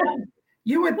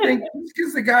 You would think just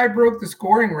because the guy broke the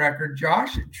scoring record,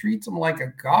 Josh treats him like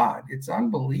a god. It's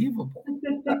unbelievable.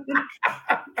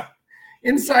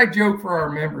 Inside joke for our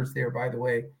members there, by the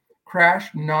way. Crash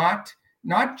not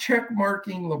check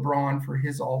marking LeBron for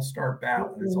his all-star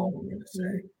ballot is all I'm going to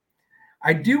say.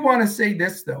 I do want to say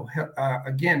this, though.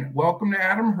 Again, welcome to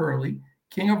Adam Hurley,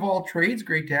 king of all trades.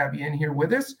 Great to have you in here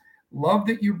with us. Love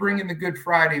that you bring in the Good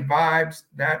Friday vibes.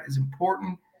 That is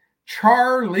important.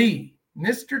 Charlie,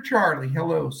 Mr. Charlie.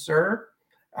 Hello, sir.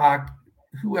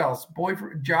 Who else?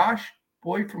 Josh,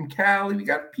 boy from Cali. We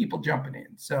got people jumping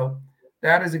in. So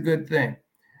that is a good thing.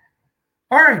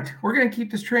 All right. We're going to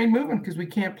keep this train moving because we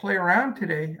can't play around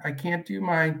today. I can't do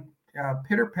my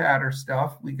pitter-patter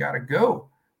stuff. We got to go.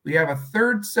 We have a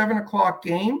third 7 o'clock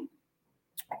game,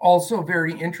 also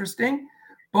very interesting.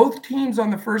 Both teams on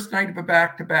the first night of a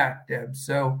back-to-back, Deb.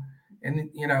 So, and,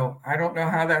 you know, I don't know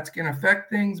how that's going to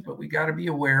affect things, but we got to be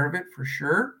aware of it for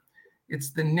sure. It's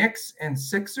the Knicks and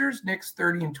Sixers, Knicks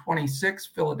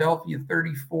 30-26, Philadelphia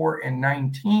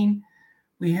 34-19.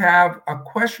 We have a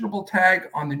questionable tag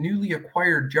on the newly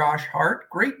acquired Josh Hart.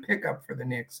 Great pickup for the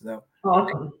Knicks, though.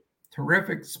 Awesome.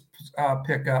 Terrific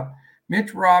pickup.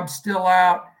 Mitch Robb still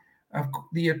out.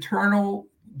 The eternal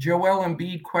Joel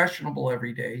Embiid questionable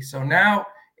every day. So now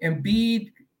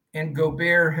Embiid and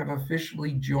Gobert have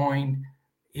officially joined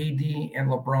AD and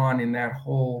LeBron in that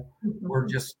whole we're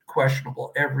just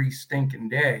questionable every stinking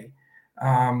day.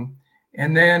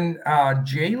 And then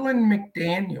Jalen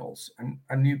McDaniels,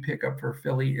 a new pickup for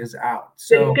Philly, is out.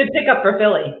 So good pickup for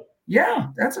Philly. Yeah,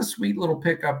 that's a sweet little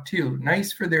pickup too.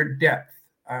 Nice for their depth.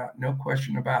 No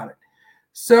question about it.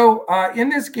 So in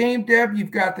this game, Deb,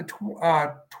 you've got the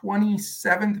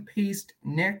 27th paced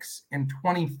Knicks and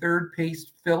 23rd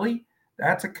paced Philly.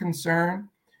 That's a concern.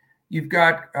 You've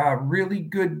got really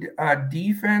good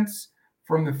defense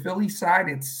from the Philly side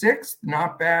at 6th.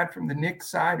 Not bad from the Knicks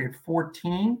side at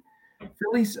 14.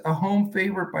 Philly's a home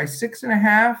favorite by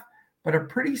 6.5, but a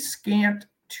pretty scant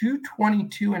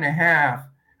 222.5.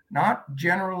 Not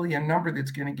generally a number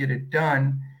that's going to get it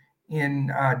done in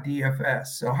DFS.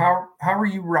 So how are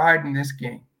you riding this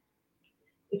game?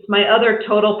 It's my other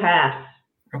total pass.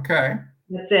 Okay.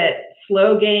 That's it.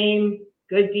 Slow game,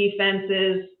 good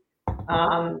defenses.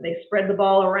 They spread the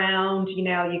ball around. You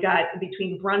know, you got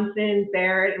between Brunson,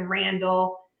 Barrett, and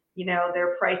Randall, you know,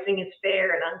 their pricing is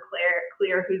fair and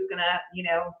unclear who's going to, you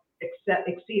know,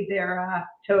 exceed their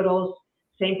totals.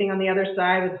 Same thing on the other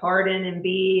side with Harden,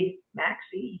 Embiid,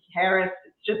 Maxey, Harris.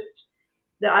 It's just,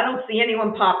 I don't see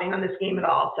anyone popping on this game at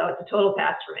all. So it's a total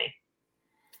pass for me.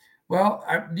 Well,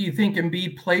 do you think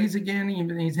Embiid plays again?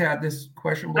 Even he's had this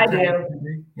questionable. I do. Yeah.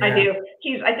 I do.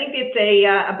 I think it's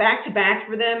a back-to-back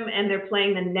for them, and they're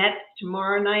playing the Nets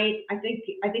tomorrow night. I think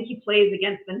he plays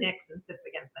against the Knicks and sits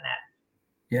against the Nets.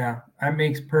 Yeah, that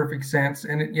makes perfect sense.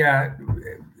 And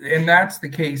and that's the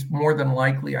case more than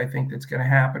likely. I think that's going to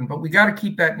happen. But we got to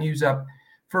keep that news up.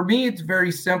 For me, it's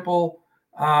very simple.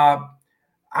 I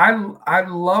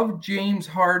love James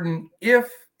Harden if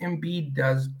Embiid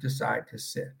does decide to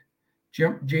sit.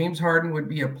 James Harden would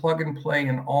be a plug and play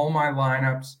in all my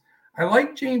lineups. I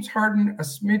like James Harden a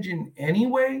smidgen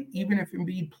anyway, even if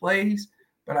Embiid plays,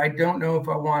 but I don't know if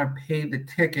I want to pay the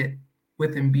ticket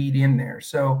with Embiid in there.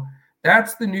 So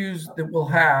that's the news that we'll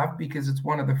have because it's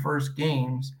one of the first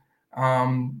games.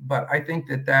 But I think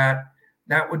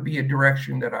that would be a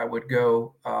direction that I would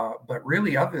go. But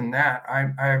really, other than that,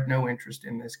 I have no interest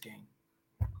in this game.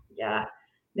 Yeah.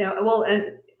 No, well,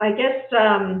 and I guess,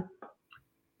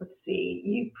 let's see,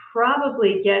 you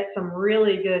probably get some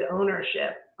really good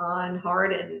ownership on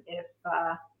Harden if,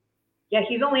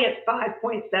 he's only at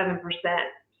 5.7%.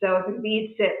 So if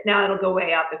Embiid sits, now it'll go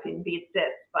way up if Embiid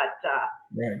sits, but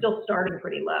still starting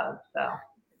pretty low. So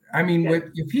I mean,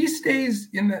 if he stays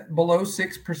in the below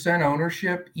 6%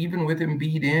 ownership, even with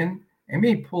Embiid in, I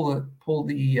may pull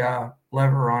the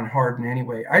lever on Harden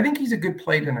anyway. I think he's a good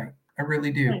play tonight. I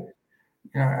really do. Nice.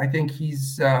 I think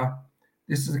he's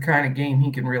this is the kind of game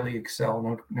he can really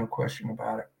excel. No question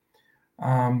about it.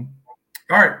 All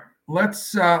right,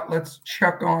 let's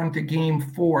check on to game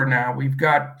 4 now. We've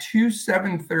got 2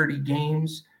 7:30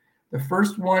 games. The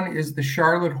first one is the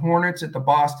Charlotte Hornets at the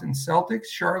Boston Celtics.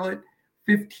 Charlotte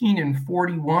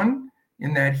 15-41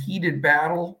 in that heated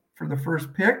battle for the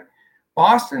first pick.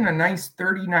 Boston a nice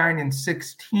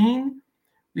 39-16.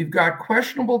 We've got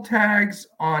questionable tags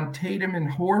on Tatum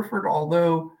and Horford,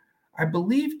 although I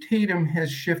believe Tatum has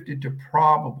shifted to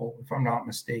probable, if I'm not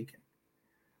mistaken.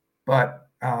 But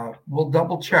we'll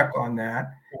double check on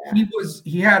that. Yeah.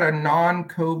 He had a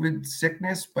non-COVID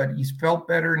sickness, but he's felt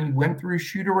better and he went through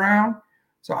shoot around.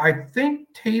 So I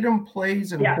think Tatum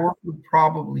plays and Horford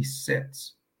probably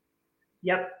sits.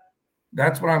 Yep.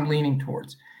 That's what I'm leaning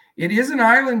towards. It is an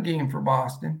island game for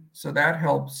Boston, so that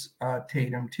helps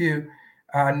Tatum too.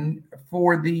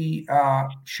 For the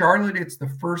Charlotte, it's the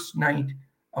first night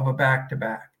of a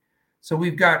back-to-back. So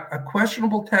we've got a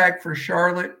questionable tag for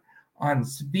Charlotte on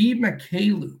Svi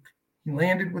Mykhailiuk. He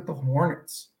landed with the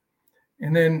Hornets.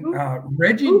 And then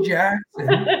Reggie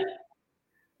Jackson,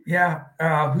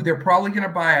 who they're probably going to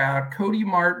buy out. Cody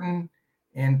Martin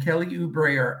and Kelly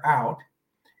Oubre are out.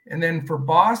 And then for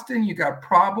Boston, you got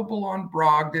probable on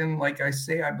Brogdon. Like I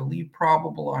say, I believe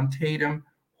probable on Tatum.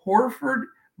 Horford,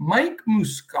 Mike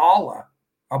Muscala,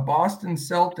 a Boston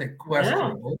Celtic,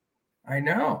 questionable. Yeah. I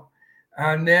know.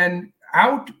 And then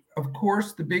out, of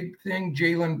course, the big thing,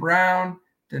 Jaylen Brown,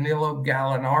 Danilo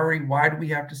Gallinari. Why do we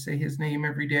have to say his name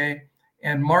every day?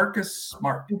 And Marcus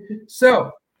Smart.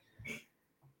 So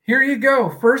here you go.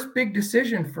 First big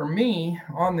decision for me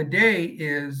on the day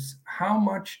is how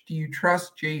much do you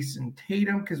trust Jason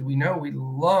Tatum? Because we know we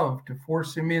love to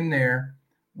force him in there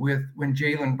when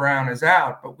Jaylen Brown is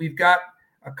out. But we've got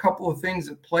a couple of things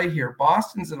at play here.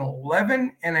 Boston's an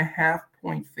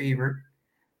 11.5-point favorite.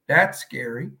 That's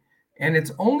scary. And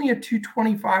it's only a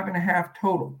 225.5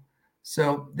 total.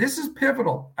 So this is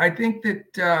pivotal. I think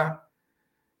that,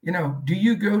 do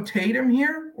you go Tatum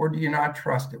here or do you not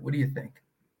trust it? What do you think?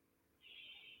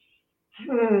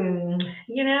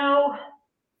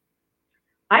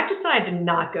 I've decided to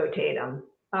not go Tatum.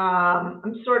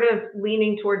 I'm sort of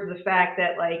leaning towards the fact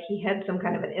that he had some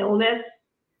kind of an illness.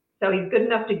 So he's good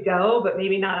enough to go, but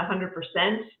maybe not 100%.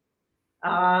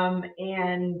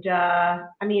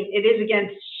 It is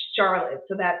against Charlotte,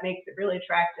 so that makes it really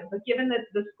attractive. But given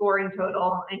the scoring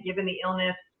total and given the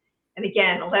illness, and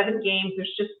again, 11 games,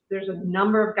 there's a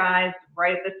number of guys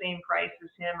right at the same price as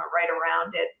him or right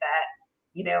around it that,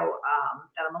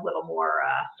 that I'm a little more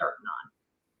certain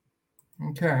on.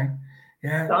 Okay.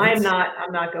 Yeah. So I'm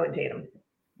not going Tatum.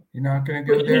 You're not going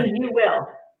to go there? You will.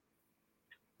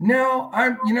 No,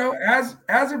 I'm,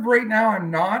 as of right now,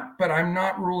 I'm not, but I'm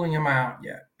not ruling him out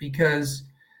yet because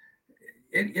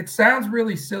it sounds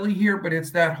really silly here, but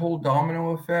it's that whole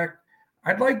domino effect.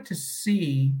 I'd like to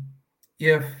see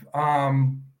if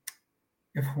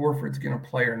Horford's going to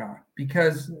play or not,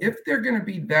 because if they're going to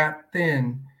be that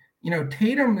thin,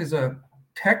 Tatum is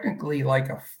technically like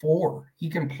a 4.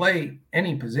 He can play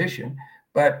any position,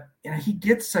 but he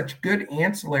gets such good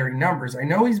ancillary numbers. I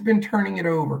know he's been turning it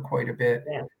over quite a bit,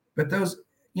 but those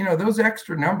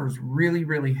extra numbers really,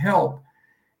 really help.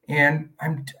 And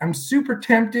I'm super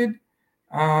tempted.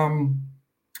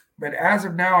 But as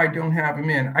of now, I don't have him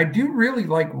in. I do really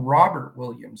like Robert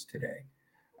Williams today.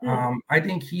 I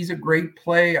think he's a great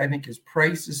play. I think his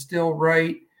price is still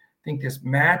right. I think this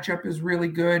matchup is really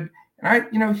good.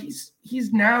 And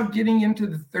he's now getting into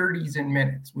the 30s in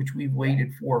minutes, which we've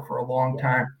waited for a long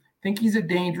time. I think he's a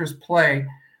dangerous play.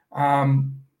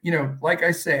 Like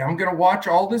I say, I'm going to watch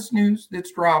all this news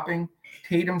that's dropping.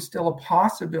 Tatum's still a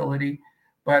possibility,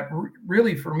 but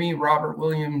really for me, Robert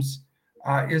Williams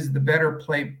is the better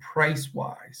play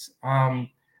price-wise.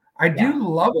 I do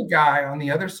love a guy on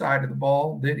the other side of the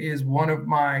ball that is one of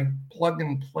my plug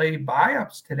and play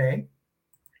buy-ups today.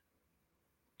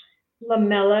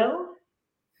 LaMelo.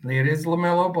 It is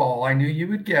LaMelo Ball. I knew you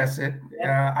would guess it.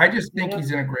 I just think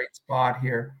he's in a great spot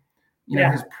here.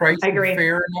 His price is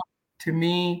fair enough to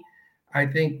me. I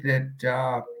think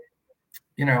that,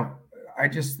 I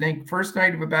just think first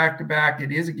night of a back-to-back,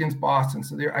 it is against Boston.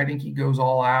 So I think he goes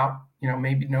all out.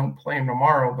 Maybe don't play him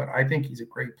tomorrow, but I think he's a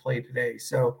great play today.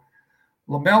 So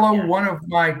LaMelo, one of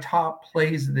my top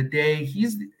plays of the day.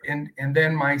 And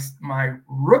then my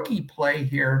rookie play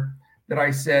here that I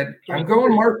said, I'm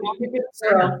going Mark Williams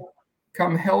center.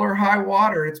 Come hell or high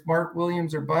water, it's Mark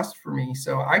Williams or bust for me.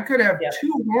 So I could have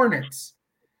two Hornets,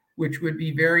 which would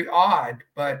be very odd,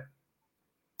 but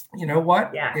you know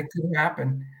what? It could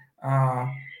happen.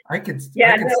 This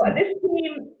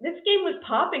game was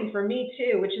popping for me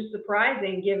too, which is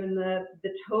surprising given the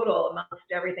total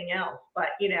amongst everything else. But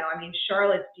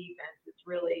Charlotte's defense is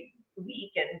really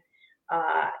weak, and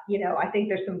I think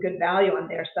there's some good value on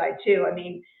their side too.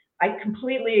 I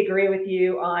completely agree with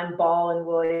you on Ball and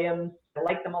Williams. I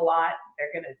like them a lot.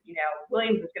 They're gonna,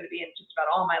 Williams is gonna be in just about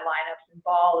all my lineups, and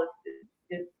Ball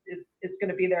is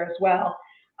gonna be there as well.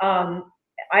 I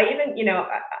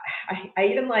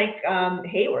even like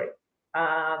Hayward,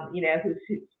 whose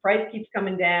price keeps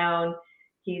coming down.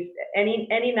 He's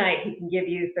any night he can give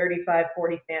you 35,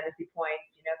 40 fantasy points.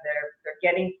 They're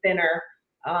getting thinner.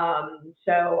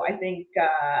 So I think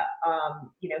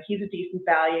he's a decent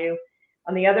value.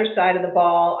 On the other side of the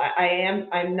ball,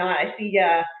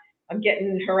 I'm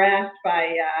getting harassed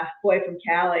by boy from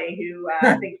Cali who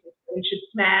thinks we should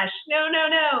smash. No.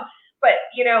 But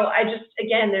I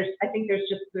think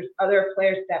there's other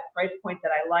players at that price point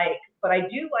that I like. But I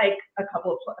do like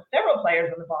several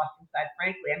players on the Boston side,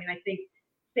 frankly. I think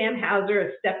Sam Hauser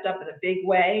has stepped up in a big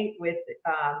way with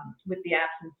the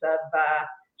absence of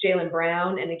Jaylen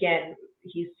Brown, and again,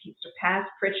 he's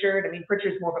surpassed Pritchard.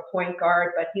 Pritchard's more of a point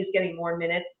guard, but he's getting more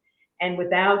minutes. And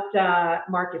without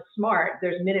Marcus Smart,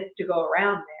 there's minutes to go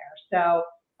around there. So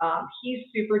he's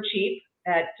super cheap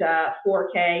at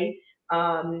 $4K.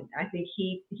 I think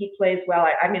he plays well.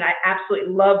 I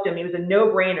absolutely loved him. He was a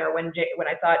no-brainer when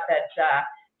I thought that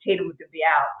Tatum was going to be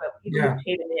out, but even with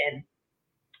Tatum in,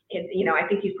 I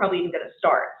think he's probably even going to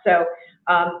start. So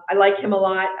I like him a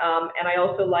lot, and I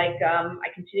also I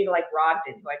continue to like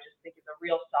Brogdon, who I just think is a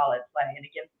real solid play. And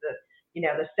against the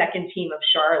second team of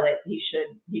Charlotte, he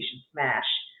should smash.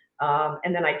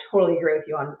 And then I totally agree with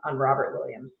you on Robert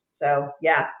Williams. So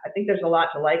I think there's a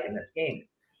lot to like in this game.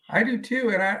 I do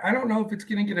too, and I don't know if it's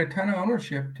going to get a ton of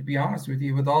ownership, to be honest with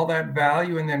you, with all that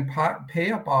value and then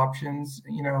pay up options.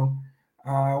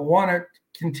 I want to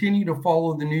continue to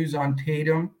follow the news on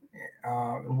Tatum.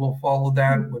 We'll follow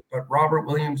that but Robert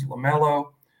Williams,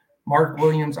 LaMelo, Mark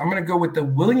Williams. I'm going to go with the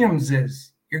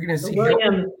Williamses. You're going to see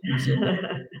Williams.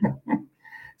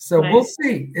 So nice. We'll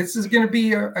see. This is going to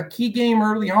be a key game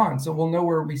early on, so we'll know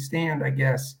where we stand, I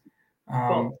guess,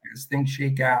 as things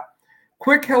shake out.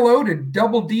 Quick hello to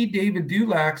Double D David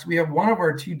Dulax. We have one of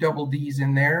our two Double Ds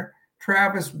in there.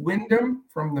 Travis Wyndham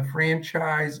from the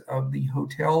franchise of the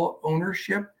Hotel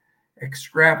Ownership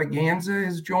Extravaganza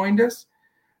has joined us.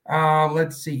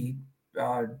 Let's see.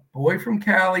 Boy from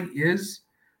Cali is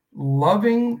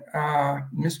loving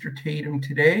Mr. Tatum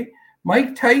today.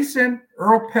 Mike Tyson,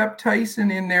 Earl Pep Tyson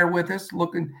in there with us,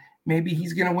 looking maybe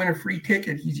he's going to win a free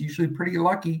ticket. He's usually pretty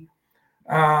lucky.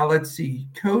 Let's see.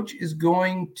 Coach is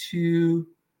going to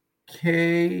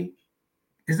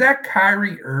Is that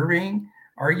Kyrie Irving?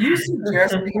 Are you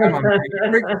suggesting I'm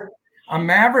a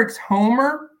Mavericks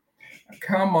homer?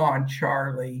 Come on,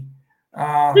 Charlie.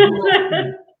 Rose,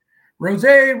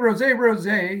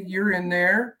 you're in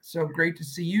there. So great to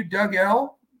see you. Doug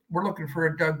L. We're looking for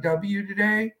a Doug W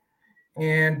today.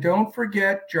 And don't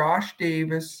forget Josh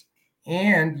Davis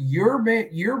and your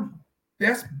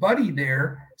best buddy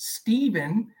there,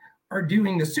 Steven, are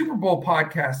doing the Super Bowl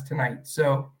podcast tonight.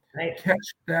 So catch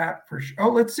that for sure. Oh,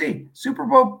 let's see. Super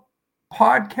Bowl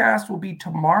podcast will be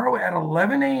tomorrow at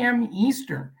 11 a.m.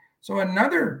 Eastern. So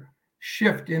another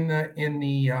shift in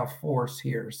the force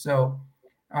here. So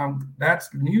that's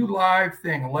the new live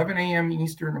thing, 11 a.m.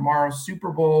 Eastern tomorrow,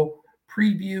 Super Bowl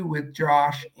preview with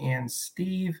Josh and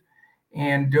Steve.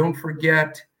 And don't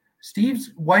forget,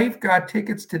 Steve's wife got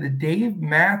tickets to the Dave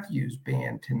Matthews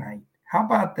Band tonight. How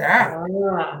about that?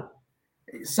 Yeah.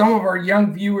 Some of our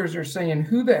young viewers are saying,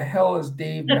 who the hell is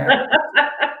Dave Matthews?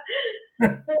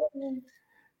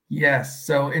 Yes.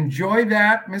 So enjoy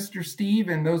that, Mr. Steve.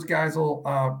 And those guys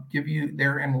will give you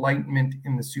their enlightenment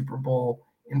in the Super Bowl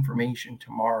information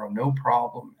tomorrow. No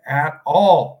problem at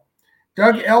all.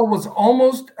 Doug L was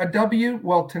almost a W.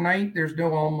 Well, tonight there's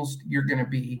no almost. You're going to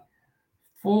be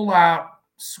full out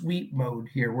sweep mode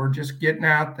here. We're just getting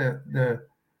out the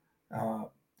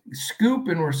scoop,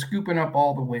 and we're scooping up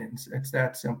all the wins. It's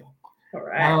that simple. All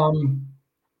right.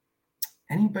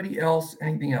 Anybody else?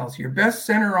 Anything else? Your best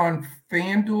center on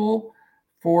FanDuel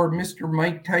for Mr.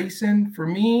 Mike Tyson. For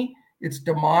me, it's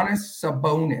Domantas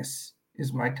Sabonis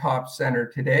is my top center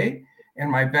today. And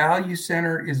my value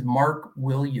center is Mark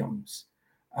Williams.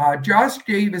 Josh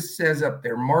Davis says up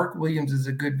there, Mark Williams is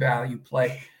a good value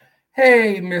play.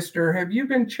 Hey, mister, have you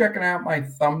been checking out my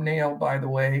thumbnail, by the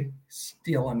way?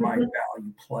 Stealing my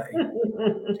value play.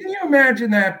 Can you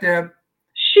imagine that, Deb?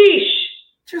 Sheesh.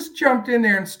 Just jumped in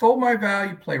there and stole my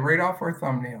value play right off our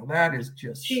thumbnail. That is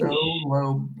just so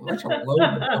low. Such a low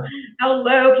blow. How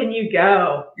low can you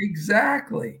go?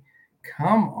 Exactly.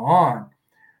 Come on.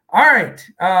 All right.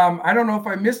 I don't know if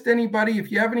I missed anybody. If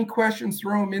you have any questions,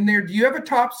 throw them in there. Do you have a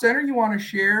top center you want to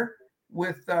share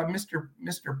with Mr.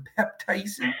 Pep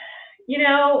Tyson?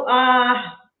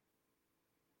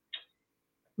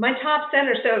 My top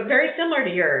center, so very similar to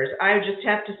yours. I would just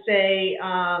have to say,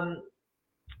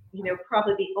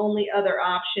 probably the only other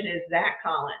option is Zach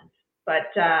Collins,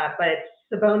 but it's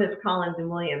Sabonis, Collins, and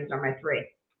Williams are my three.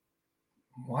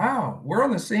 Wow, we're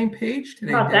on the same page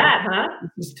today. How about that, huh?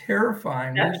 This is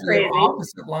terrifying. That's Usually crazy.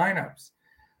 Opposite lineups.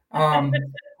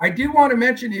 I do want to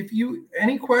mention, if you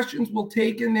any questions we'll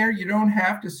take in there, you don't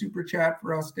have to super chat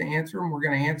for us to answer them. We're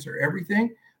going to answer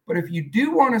everything. But if you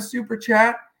do want to super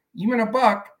chat, even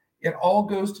 $1, it all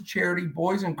goes to charity.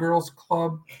 Boys and Girls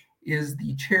Club is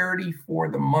the charity for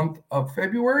the month of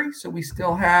February. So we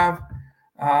still have,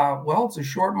 it's a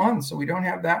short month, so we don't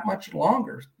have that much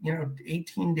longer,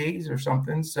 18 days or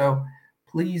something. So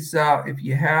please, if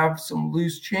you have some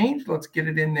loose change, let's get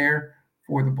it in there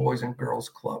for the Boys and Girls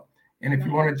Club. And if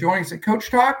you want to join us at Coach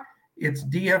Talk, it's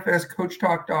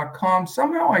dfscoachtalk.com.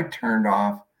 Somehow I turned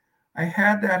off, I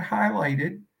had that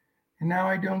highlighted, and now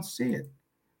I don't see it.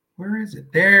 Where is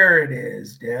it? There it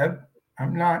is, Deb.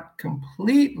 I'm not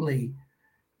completely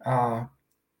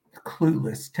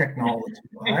clueless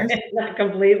technology-wise. Not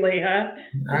completely, huh?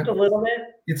 Just a little bit?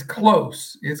 It's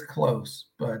close. It's close,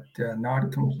 but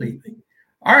not completely.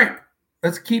 All right.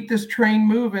 Let's keep this train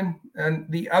moving. And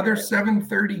the other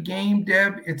 7:30 game,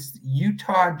 Deb, it's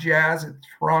Utah Jazz at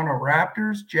Toronto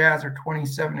Raptors. Jazz are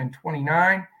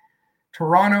 27-29.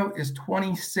 Toronto is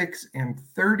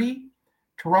 26-30.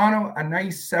 Toronto, a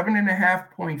nice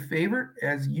 7.5-point favorite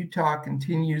as Utah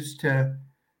continues to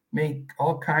make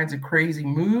all kinds of crazy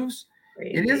moves.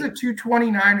 Crazy. It is a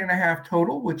 229.5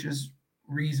 total, which is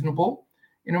reasonable.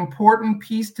 An important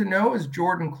piece to know is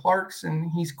Jordan Clarkson.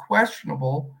 He's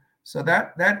questionable. So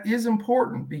that is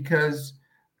important because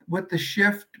with the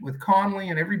shift with Conley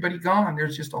and everybody gone,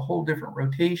 there's just a whole different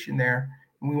rotation there.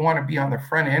 And we want to be on the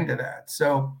front end of that.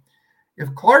 So if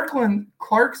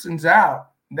Clarkson's out,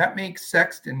 that makes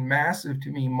Sexton massive to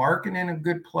me. Markkanen a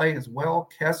good play as well.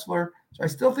 Kessler. So I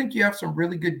still think you have some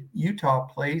really good Utah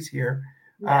plays here.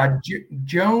 Yeah.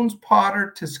 Jones,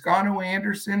 Potter, Toscano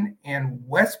Anderson, and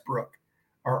Westbrook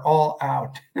are all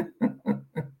out.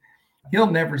 He'll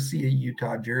never see a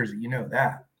Utah jersey. You know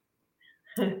that.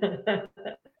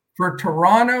 For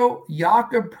Toronto,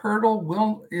 Jakob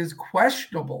Poeltl is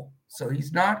questionable. So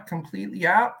he's not completely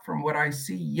out from what I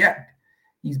see yet.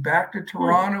 He's back to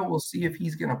Toronto. We'll see if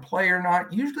he's going to play or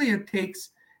not. Usually it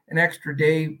takes an extra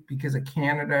day because of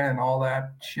Canada and all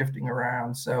that shifting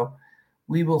around. So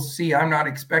we will see. I'm not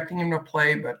expecting him to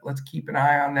play, but let's keep an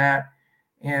eye on that.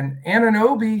 And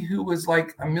Anunoby, who was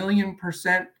like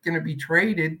 1,000,000% going to be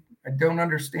traded, I don't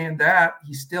understand that.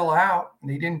 He's still out, and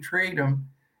they didn't trade him.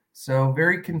 So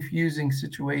very confusing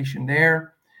situation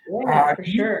there. Yeah, for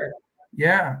sure.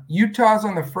 Yeah. Utah's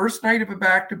on the first night of a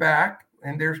back-to-back,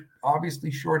 and they're obviously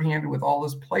shorthanded with all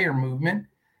this player movement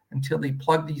until they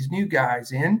plug these new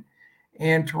guys in.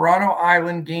 And Toronto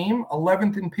Island game,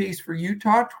 11th in pace for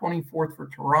Utah, 24th for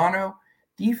Toronto.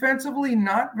 Defensively,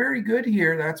 not very good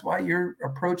here. That's why you're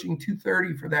approaching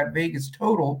 230 for that Vegas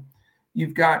total.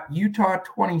 You've got Utah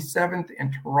 27th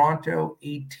and Toronto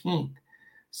 18th.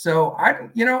 So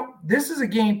this is a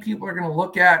game people are going to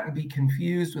look at and be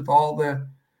confused with all the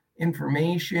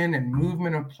information and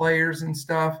movement of players and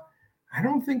stuff. I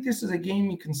don't think this is a game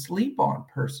you can sleep on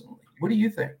personally. What do you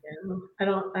think? I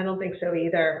don't think so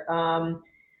either. I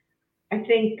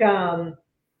think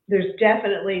there's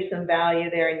definitely some value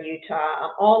there in Utah.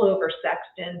 I'm all over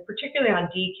Sexton, particularly on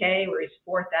DK where he's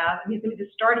fourth out. I mean, he's going to be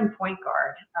the starting point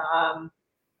guard.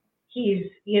 He's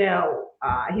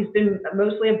been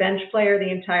mostly a bench player the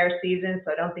entire season,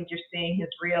 so I don't think you're seeing his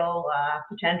real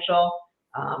potential.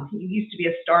 He used to be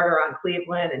a starter on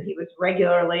Cleveland, and he was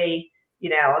regularly, a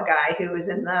guy who was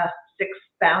in the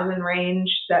 6,000 range.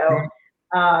 So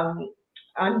he's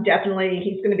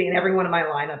going to be in every one of my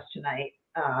lineups tonight.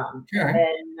 And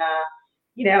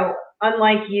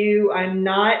unlike you, I'm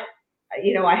not,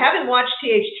 I haven't watched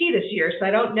THT this year, so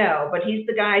I don't know, but he's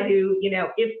the guy who,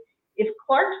 if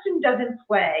Clarkson doesn't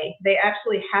play, they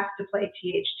actually have to play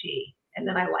THT, and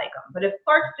then I like him. But if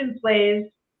Clarkson plays,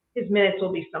 his minutes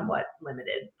will be somewhat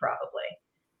limited, probably.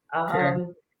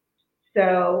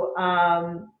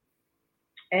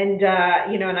 And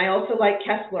I also like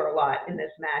Kessler a lot in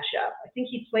this matchup. I think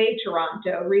he played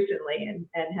Toronto recently and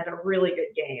had a really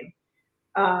good game.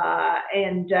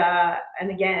 And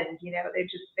again,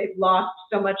 they've lost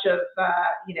so much of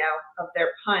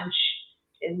their punch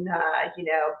in,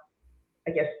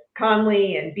 I guess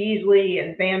Conley and Beasley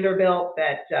and Vanderbilt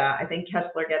that I think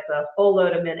Kessler gets a full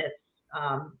load of minutes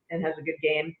and has a good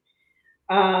game.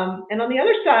 And on the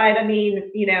other side, I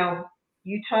mean,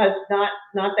 Utah's not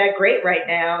that great right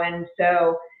now. And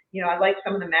so, I like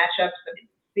some of the matchups.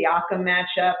 The Siakam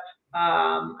matchup,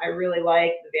 I really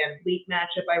like. The Van Vliet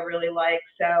matchup, I really like.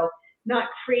 So not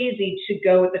crazy to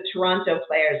go with the Toronto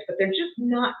players, but they're just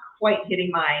not quite hitting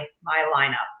my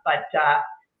lineup. But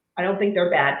I don't think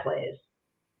they're bad plays.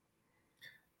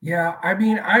 Yeah, I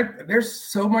mean, there's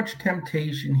so much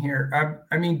temptation here.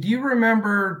 I mean, do you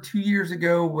remember 2 years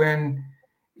ago when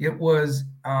it was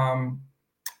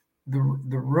the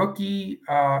rookie,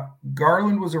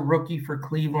 Garland was a rookie for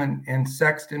Cleveland and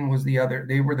Sexton was the other.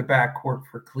 They were the backcourt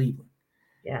for Cleveland.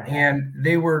 Yeah. And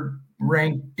they were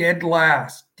ranked dead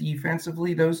last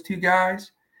defensively, those two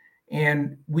guys.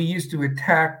 And we used to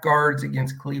attack guards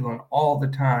against Cleveland all the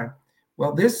time.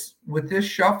 Well, with this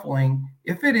shuffling,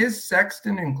 if it is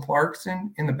Sexton and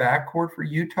Clarkson in the backcourt for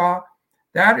Utah,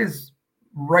 that is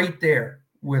right there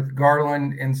with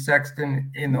Garland and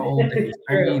Sexton in the old days.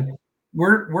 I mean,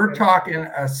 we're talking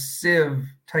a sieve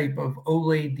type of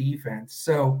Olay defense.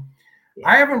 So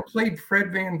I haven't played Fred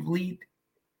VanVleet,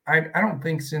 I don't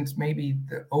think, since maybe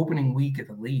the opening week of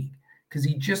the league, because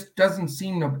he just doesn't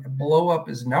seem to blow up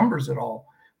his numbers at all.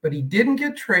 But he didn't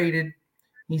get traded.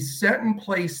 He's set in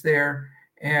place there.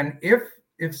 And if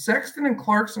Sexton and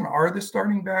Clarkson are the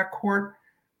starting backcourt,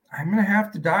 I'm going to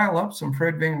have to dial up some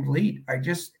Fred VanVleet. I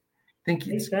just think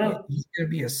he's going to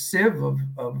be a sieve of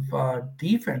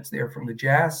defense there from the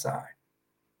Jazz side.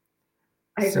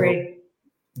 I agree.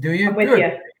 Do you? I'm with Good.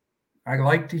 you. I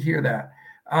like to hear that.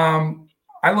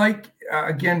 I like,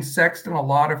 again, Sexton a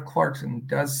lot if Clarkson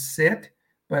does sit,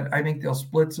 but I think they'll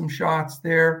split some shots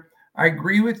there. I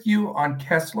agree with you on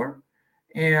Kessler,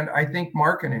 and I think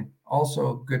Markkanen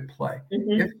also a good play.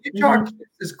 If Utah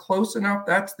keeps this close enough,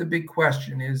 that's the big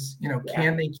question is,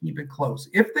 can they keep it close?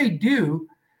 If they do,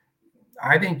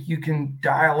 I think you can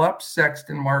dial up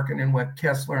Sexton, Markkanen with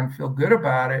Kessler and feel good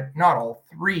about it. Not all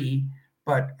three,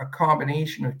 but a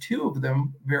combination of two of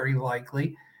them, very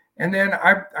likely. And then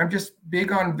I'm just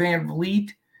big on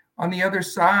VanVleet. On the other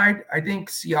side, I think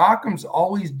Siakam's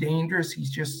always dangerous. He's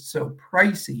just so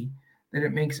pricey that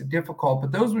it makes it difficult.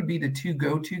 But those would be the two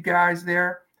go-to guys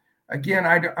there. Again,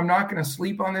 I'm not going to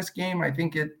sleep on this game. I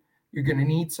think you're going to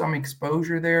need some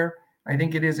exposure there. I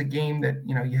think it is a game that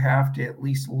you have to at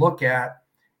least look at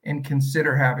and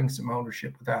consider having some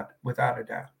ownership without a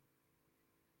doubt.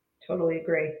 Totally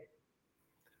agree.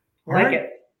 Like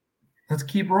it. Let's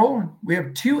keep rolling. We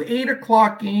have 2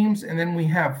 8:00 games, and then we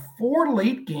have 4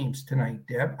 late games tonight,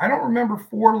 Deb. I don't remember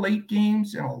 4 late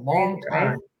games in a long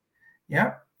time.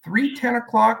 Yep, 3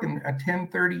 10:00 and a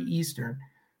 10:30 Eastern.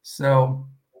 So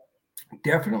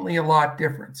definitely a lot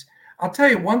difference. I'll tell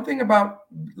you one thing about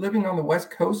living on the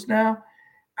West Coast now.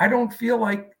 I don't feel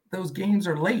like those games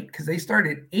are late because they start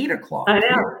at 8:00. I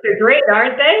know. They're great,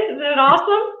 aren't they? Isn't it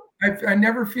awesome? I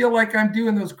never feel like I'm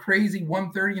doing those crazy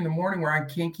 1:30 in the morning where I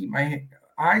can't keep my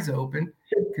eyes open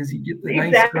because you get the nice.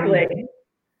 Exactly.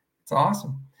 It's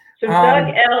awesome. So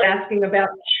Doug L asking about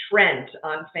Trent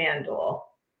on FanDuel.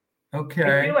 Okay.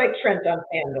 I do like Trent on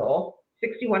FanDuel,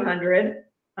 6,100.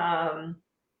 I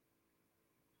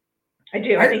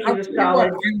do. I think he's a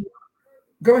solid.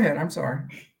 Go ahead. I'm sorry.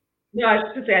 No, I was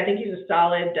just going to say, I think he's a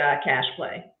solid cash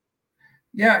play.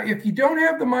 Yeah, if you don't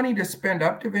have the money to spend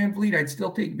up to VanVleet, I'd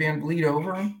still take VanVleet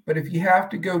over him. But if you have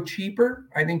to go cheaper,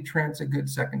 I think Trent's a good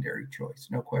secondary choice.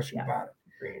 No question about it.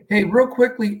 Great. Hey, real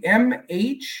quickly,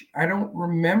 MH, I don't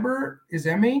remember. Is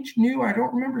MH new? I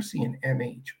don't remember seeing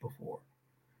MH before.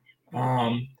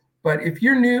 But if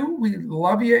you're new, we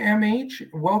love you, MH.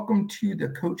 Welcome to the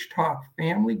Coach Talk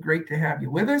family. Great to have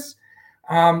you with us.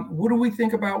 What do we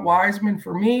think about Wiseman?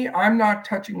 For me, I'm not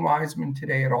touching Wiseman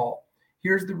today at all.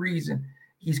 Here's the reason.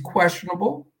 He's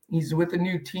questionable. He's with a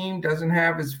new team, doesn't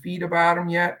have his feet about him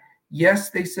yet. Yes,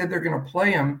 they said they're going to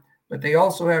play him, but they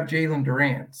also have Jalen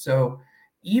Durant. So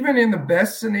even in the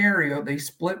best scenario, they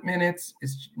split minutes.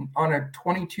 Is on a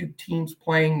 22 teams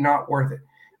playing, not worth it.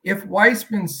 If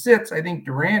Weissman sits, I think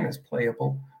Durant is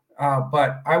playable,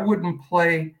 but I wouldn't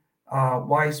play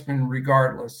Weissman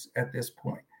regardless at this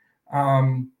point.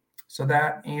 So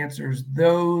that answers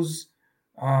those.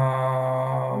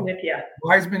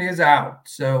 Weissman is out.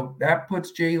 So that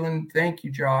puts Jalen. Thank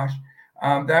you, Josh.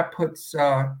 That puts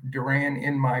Durant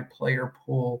in my player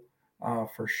pool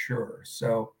for sure.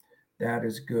 So that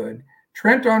is good.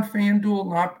 Trent on FanDuel,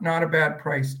 not a bad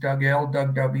price. Doug L,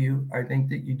 Doug W. I think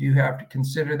that you do have to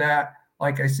consider that.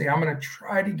 Like I say, I'm going to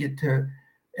try to get to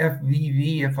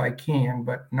FVV if I can,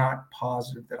 but not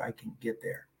positive that I can get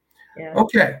there. Yeah.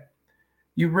 Okay.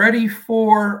 You ready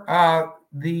for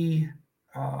the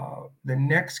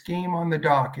next game on the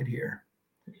docket here?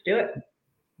 Let's do it.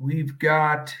 We've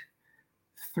got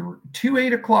two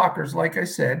 8 o'clockers, like I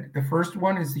said. The first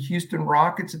one is the Houston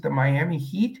Rockets at the Miami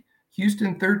Heat.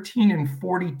 Houston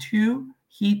 13-42,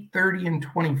 Heat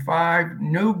 30-25.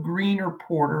 No Green or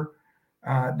Porter.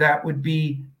 That would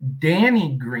be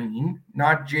Danny Green,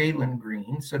 not Jalen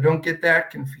Green. So don't get that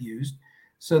confused.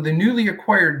 So the newly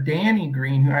acquired Danny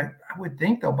Green, who I would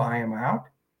think they'll buy him out.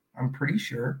 I'm pretty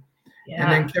sure. Yeah.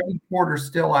 And then Kevin Porter's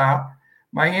still out.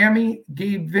 Miami,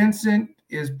 Gabe Vincent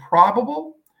is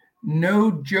probable.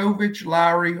 No Jovic,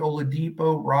 Lowry,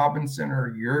 Oladipo, Robinson,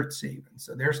 or Yurtseven.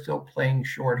 So they're still playing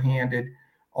shorthanded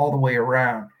all the way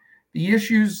around. The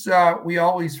issues we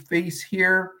always face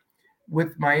here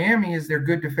with Miami is they're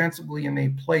good defensively and they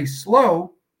play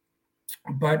slow,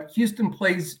 but Houston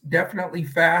plays definitely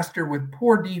faster with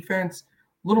poor defense,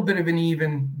 a little bit of an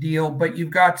even deal, but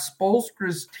you've got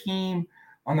Spoelstra's team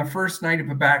on the first night of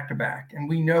a back-to-back, and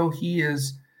we know he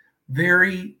is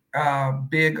very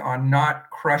big on not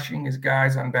crushing his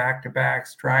guys on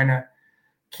back-to-backs, trying to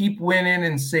keep winning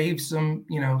and save some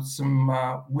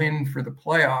win for the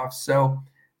playoffs. So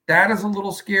that is a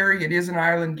little scary. It is an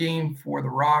island game for the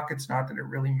Rockets. Not that it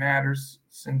really matters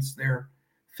since they're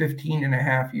 15 and a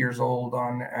half years old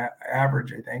on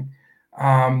average, I think.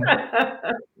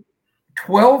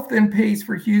 12th in pace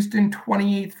for Houston,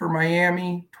 28th for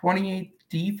Miami, 28th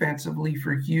defensively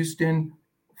for Houston,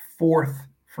 4th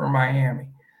for Miami.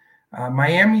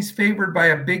 Miami's favored by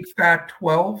a big fat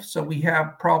 12, so we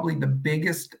have probably the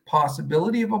biggest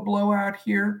possibility of a blowout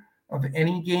here of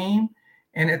any game,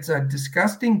 and it's a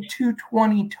disgusting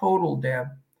 220 total, Deb.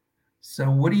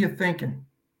 So what are you thinking?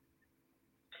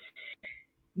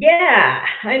 Yeah,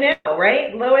 I know,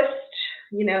 right? Lowest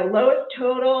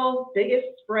total, biggest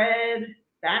spread,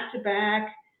 back-to-back.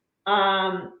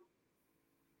 I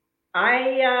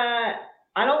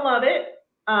don't love it,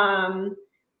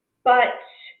 but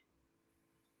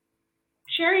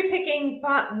cherry picking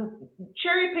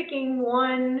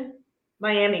one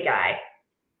Miami guy,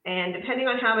 and depending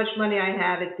on how much money I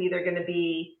have, it's either going to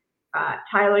be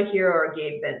Tyler Hero or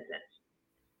Gabe Vincent.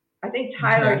 I think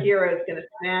Tyler Hero is going to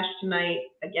smash tonight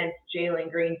against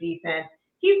Jalen Green defense.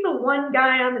 He's the one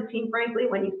guy on the team, frankly,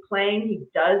 when he's playing, he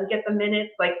does get the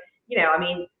minutes. Like,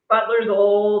 Butler's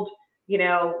old,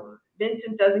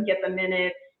 Vincent doesn't get the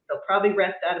minutes. They'll probably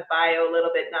rest Adebayo a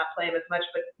little bit, not play him as much,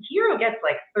 but Hero gets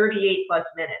like 38 plus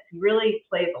minutes. He really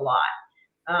plays a lot.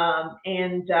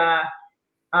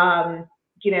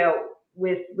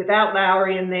 Without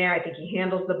Lowry in there, I think he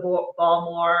handles the ball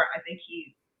more. I think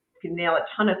he can nail a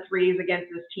ton of threes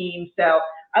against his team. So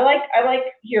I like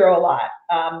Hero a lot.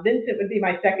 Vincent would be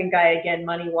my second guy again,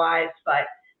 money-wise, but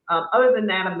other than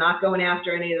that, I'm not going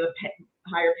after any of the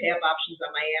higher pay-up options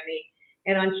on Miami.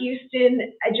 And on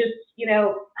Houston,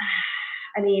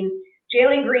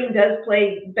 Jalen Green does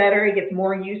play better. He gets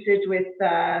more usage with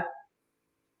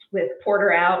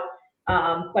Porter out.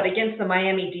 But against the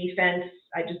Miami defense,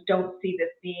 I just don't see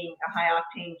this being a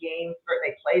high-octane game.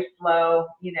 They play slow.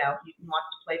 Houston wants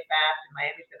to play fast, and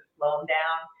Miami's going to slow him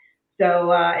down.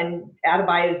 So, and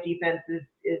Adebayo's defense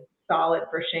is solid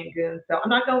for Şengün. So I'm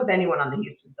not going with anyone on the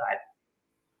Houston side.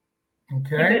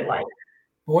 Okay.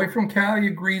 Boy from Cali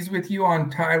agrees with you on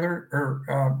Tyler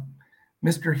or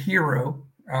Mr. Hero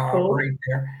right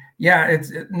there. Yeah,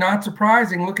 it's not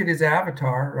surprising. Look at his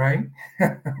avatar, right?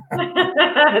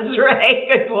 That's right.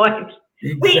 Good point.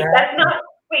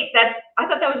 Exactly. I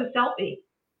thought that was a selfie.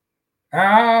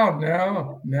 Oh,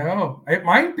 no. It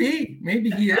might be.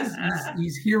 Maybe he is.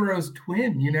 He's Hero's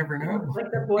twin. You never know. Like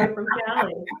the boy from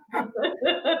Cali.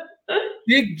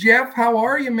 Big Jeff, how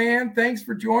are you, man? Thanks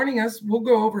for joining us. We'll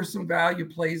go over some value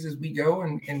plays as we go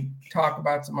and talk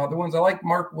about some other ones. I like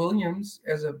Mark Williams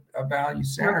as a value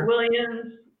center. Mark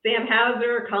Williams. Sam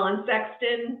Hauser, Colin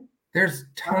Sexton. There's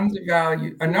tons of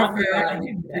value, enough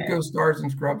value to go stars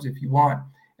and scrubs if you want.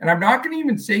 And I'm not going to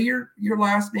even say your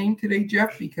last name today,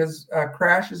 Jeff, because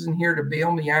Crash isn't here to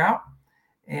bail me out.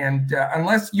 And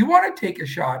unless you want to take a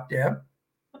shot, Deb.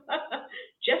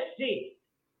 Jeff C.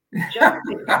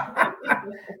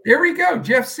 There we go.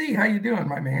 Jeff C. How you doing,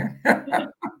 my man?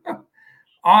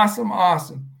 Awesome.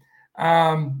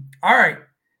 All right.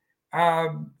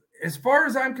 As far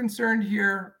as I'm concerned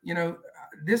here,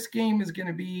 this game is going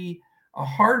to be a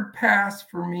hard pass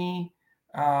for me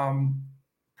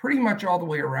pretty much all the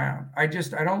way around. I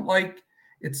don't like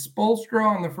it's Spoelstra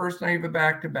on the first night of a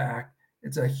back-to-back.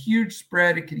 It's a huge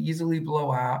spread. It could easily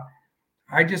blow out.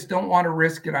 I just don't want to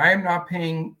risk it. I am not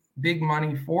paying big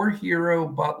money for Hero,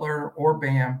 Butler, or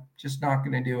Bam. Just not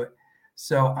going to do it.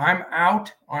 So I'm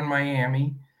out on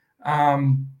Miami.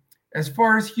 As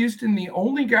far as Houston, the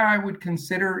only guy I would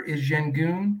consider is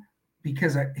Sengun,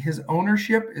 because his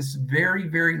ownership is very,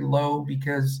 very low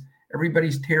because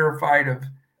everybody's terrified of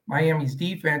Miami's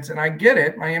defense. And I get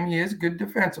it. Miami is good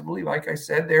defensively. Like I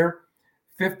said, they're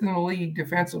fifth in the league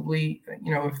defensively,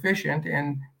 efficient,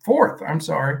 and fourth, I'm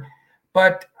sorry.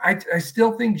 But I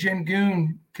still think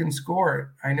Sengun can score it.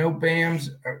 I know Bam's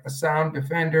a sound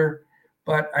defender,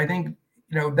 but I think,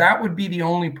 that would be the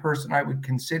only person I would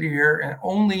consider here, and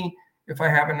only if I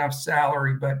have enough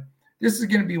salary. But this is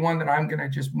going to be one that I'm going to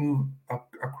just move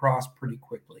across pretty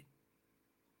quickly.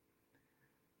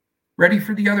 Ready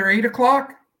for the other 8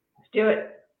 o'clock? Let's do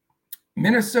it.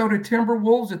 Minnesota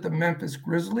Timberwolves at the Memphis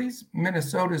Grizzlies.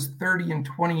 Minnesota's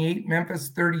 30-28, Memphis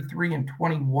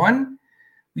 33-21.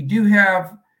 We do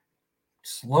have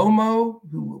Slow-Mo,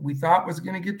 who we thought was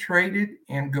going to get traded,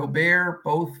 and Gobert,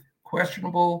 both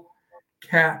questionable.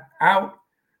 Cat out.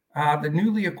 The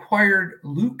newly acquired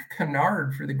Luke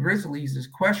Kennard for the Grizzlies is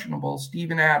questionable.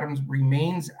 Steven Adams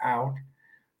remains out.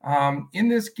 In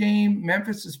this game,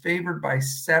 Memphis is favored by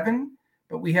 7,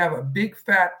 but we have a big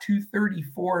fat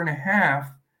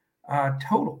 234.5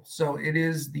 total. So it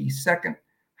is the second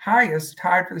highest,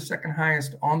 tied for the second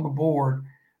highest on the board,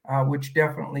 which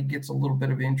definitely gets a little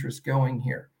bit of interest going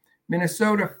here.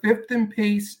 Minnesota 5th in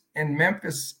pace and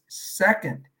Memphis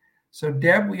 2nd. So,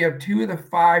 Deb, we have 2 of the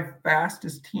 5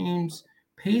 fastest teams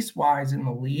pace-wise in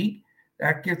the league.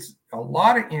 That gets a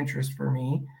lot of interest for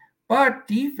me. But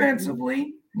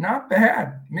defensively, not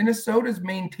bad. Minnesota's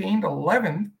maintained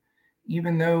 11th,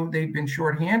 even though they've been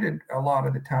shorthanded a lot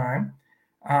of the time.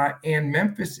 And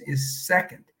Memphis is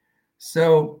 2nd.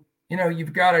 So,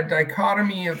 you've got a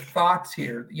dichotomy of thoughts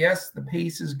here. Yes, the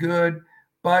pace is good,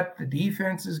 but the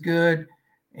defense is good.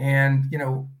 And,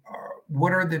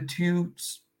 what are the 2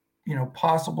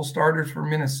 possible starters for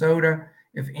Minnesota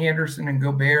if Anderson and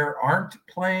Gobert aren't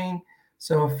playing?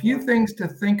 So a few things to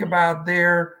think about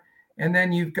there. And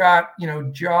then you've got,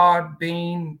 Ja,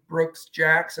 Bane, Brooks,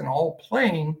 Jackson all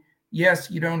playing. Yes,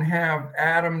 you don't have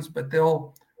Adams, but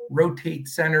they'll rotate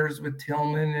centers with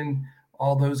Tillman and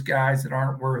all those guys that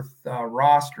aren't worth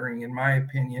rostering, in my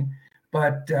opinion.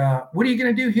 But what are you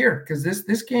going to do here? Because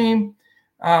this game,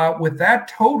 with that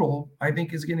total, I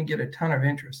think is going to get a ton of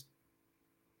interest.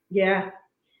 Yeah.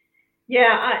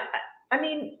 I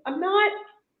mean, I'm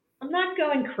not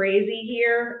going crazy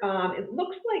here. It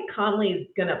looks like Conley's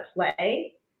gonna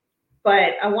play,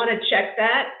 but I want to check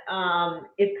that.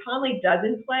 If Conley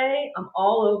doesn't play, I'm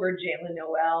all over Jaylen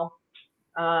Nowell,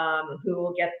 who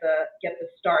will get the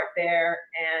start there.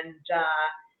 And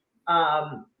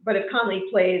but if Conley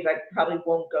plays, I probably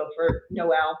won't go for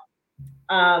Nowell.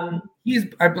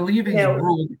 I believe he's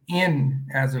ruled in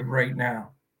as of right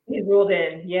now. He's ruled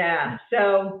in, yeah.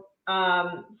 So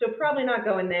probably not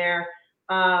going there.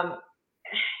 I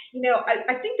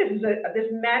think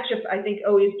this matchup, I think,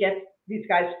 always gets these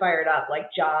guys fired up, like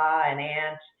Ja and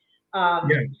Ant.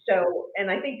 So,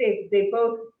 and I think they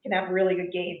both can have really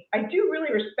good games. I do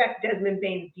really respect Desmond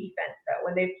Bane's defense, though.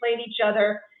 When they played each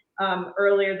other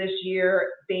earlier this year,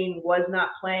 Bane was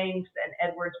not playing, and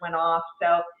Edwards went off. So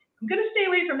I'm going to stay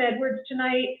away from Edwards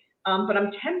tonight, but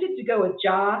I'm tempted to go with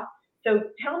Ja. So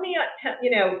tell me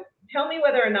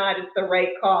whether or not it's the right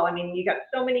call. I mean, you got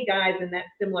so many guys in that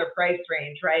similar price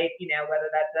range, right? Whether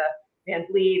that's a Van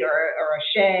Vliet or a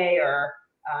Shea or,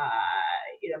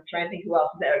 I'm trying to think who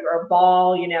else is there, or a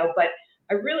Ball, but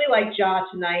I really like Ja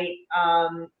tonight.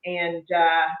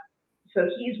 So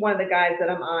he's one of the guys that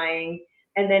I'm eyeing.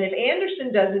 And then if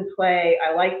Anderson doesn't play,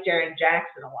 I like Jaren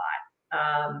Jackson a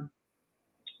lot.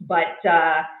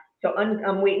 So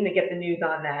I'm waiting to get the news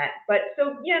on that. But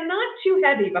so, yeah, not too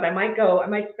heavy, but I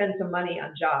might spend some money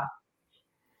on Ja.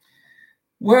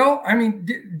 Well, I mean,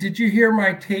 did you hear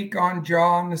my take on Ja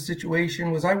on the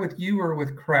situation? Was I with you or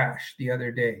with Crash the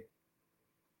other day?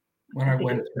 when I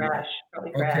went through that.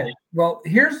 Probably Okay. crashed. Well,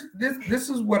 here's this. This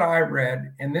is what I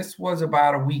read, and this was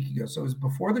about a week ago. So it was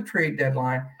before the trade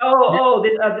deadline. This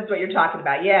is what you're talking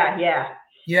about. Yeah.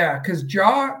 Yeah, because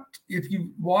Ja, if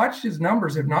you watched his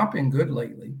numbers, have not been good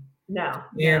lately. No.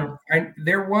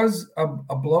 There was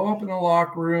a blow up in the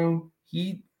locker room.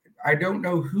 I don't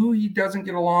know who he doesn't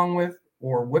get along with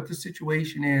or what the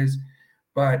situation is,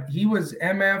 but he was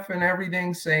MF and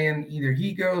everything, saying either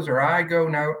he goes or I go.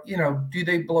 Now, do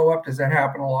they blow up? Does that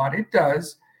happen a lot? It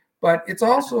does, but it's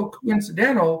also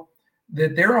coincidental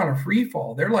that they're on a free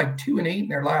fall. They're like 2-8 in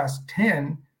their last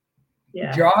 10.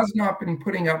 Yeah. Ja's not been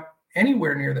putting up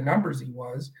anywhere near the numbers he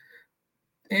was.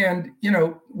 And,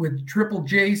 with Triple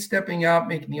J stepping up,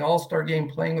 making the All-Star game,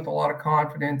 playing with a lot of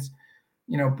confidence,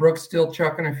 Brooks still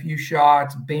chucking a few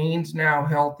shots, Bane's now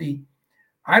healthy.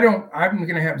 I'm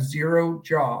going to have zero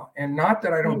Ja. And not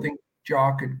that I don't think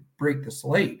Ja could break the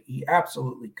slate. He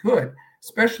absolutely could,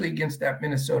 especially against that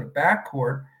Minnesota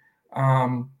backcourt.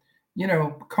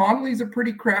 Conley's a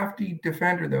pretty crafty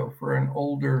defender, though, for an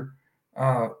older,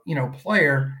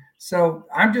 player. So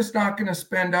I'm just not going to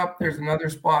spend up. There's another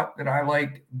spot that I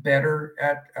like better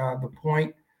at the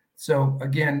point. So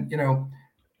again,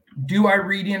 do I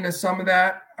read into some of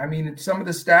that? I mean, some of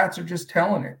the stats are just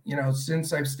telling it.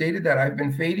 Since I've stated that, I've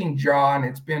been fading Ja, and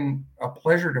it's been a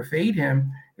pleasure to fade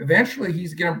him. Eventually,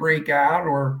 he's going to break out,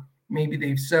 or maybe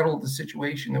they've settled the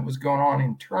situation that was going on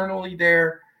internally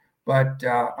there. But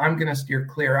I'm going to steer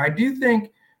clear. I do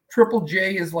think Triple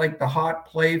J is like the hot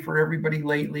play for everybody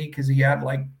lately because he had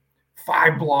like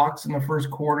 5 blocks in the first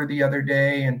quarter the other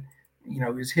day, and he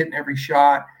was hitting every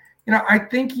shot. I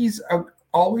think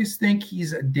always think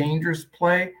he's a dangerous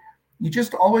play. You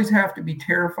just always have to be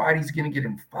terrified he's going to get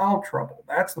in foul trouble.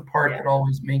 That's the part that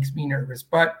always makes me nervous.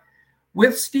 But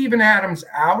with Steven Adams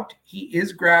out, he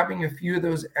is grabbing a few of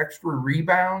those extra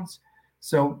rebounds.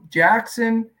 So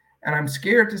Jackson, and I'm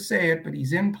scared to say it, but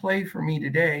he's in play for me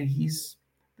today. He's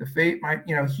the fate.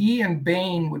 He and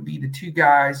Bane would be the two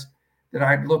guys that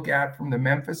I'd look at from the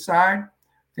Memphis side.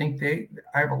 I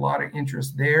have a lot of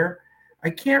interest there. I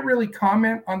can't really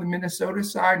comment on the Minnesota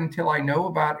side until I know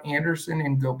about Anderson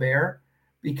and Gobert,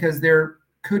 because there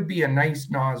could be a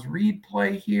nice Naz Reid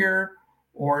play here,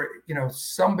 or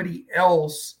somebody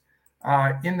else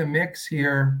in the mix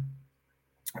here.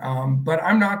 But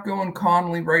I'm not going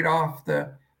Conley right off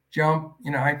the jump.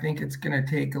 I think it's going to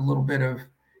take a little bit of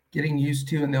getting used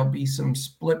to, and there'll be some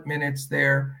split minutes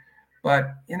there.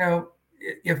 But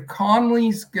if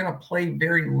Conley's going to play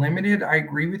very limited, I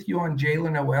agree with you on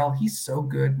Jaylen Nowell. He's so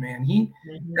good, man.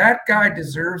 That guy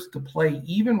deserves to play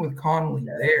even with Conley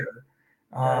there.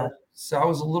 So I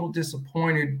was a little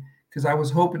disappointed because I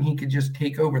was hoping he could just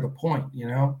take over the point,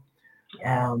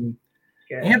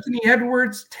 Anthony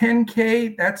Edwards,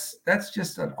 10K. That's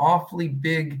just an awfully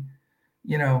big,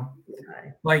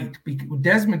 light.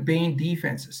 Desmond Bane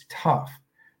defense is tough.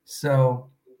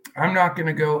 So I'm not going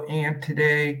to go Ant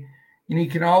today. You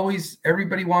can always,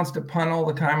 everybody wants to punt all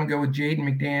the time and go with Jaden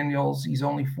McDaniels. He's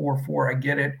only 4.4. I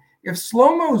get it. If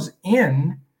Slow-Mo's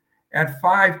in at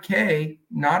 5K,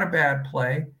 not a bad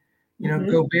play.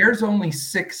 Gobert's only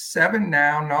 6.7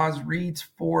 now. Naz Reid's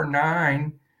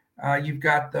 4.9. You've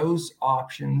got those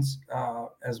options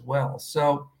as well.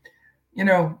 So,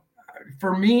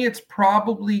 for me, it's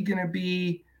probably going to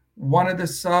be one of the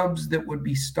subs that would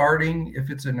be starting if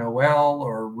it's a Noel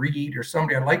or a Reed or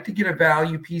somebody. I'd like to get a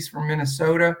value piece from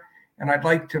Minnesota, and I'd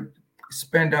like to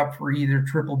spend up for either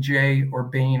Triple J or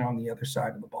Bane on the other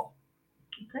side of the ball.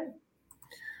 Okay.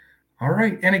 All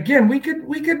right. And again, we could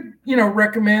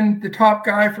recommend the top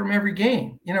guy from every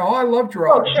game. I love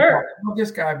Gerard. Oh, sure. I love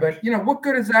this guy, but what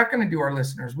good is that going to do our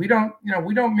listeners? We don't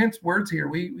mince words here.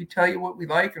 We tell you what we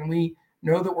like, and we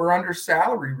know that we're under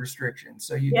salary restrictions.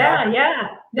 So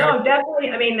definitely.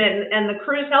 I mean, and the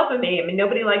crew's helping me. I mean,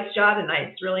 nobody likes Ja tonight.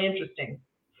 It's really interesting.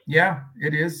 Yeah,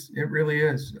 it is. It really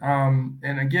is.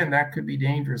 And again, that could be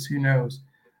dangerous. Who knows?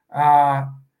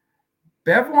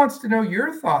 Bev wants to know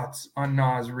your thoughts on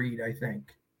Naz Reid, I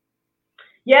think.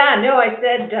 Yeah, no, I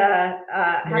said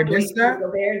have to wait that? for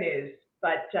Gobert news,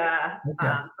 but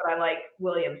I like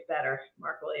Williams better,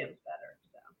 Mark Williams better.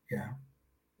 So. Yeah.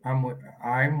 I'm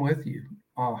with you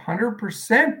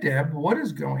 100%, Deb. What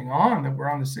is going on that we're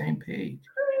on the same page?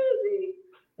 Crazy.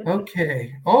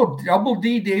 Okay. Oh, Double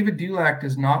D, David Dulac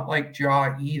does not like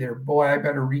Ja either. Boy, I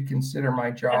better reconsider my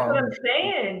Ja. That's what I'm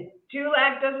saying.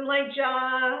 Dulac doesn't like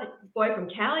Ja. Boy from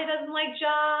Cali doesn't like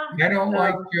Ja. I don't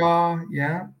like Ja.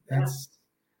 Yeah,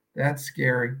 that's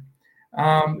scary.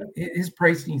 His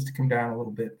price needs to come down a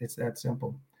little bit. It's that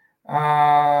simple.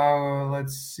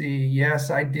 Let's see.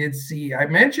 Yes, I did see. I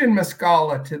mentioned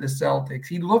Muscala to the Celtics.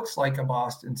 He looks like a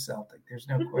Boston Celtic. There's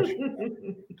no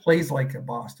question. He plays like a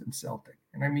Boston Celtic,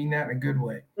 and I mean that in a good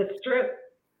way. That's true.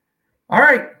 All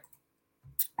right.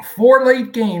 4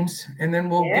 late games, and then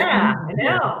we'll get. Yeah, I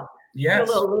know. Yes.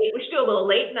 We should do a little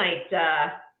late night.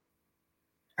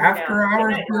 After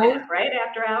hours, Bill? Right?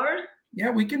 After hours? Yeah,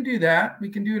 we can do that. We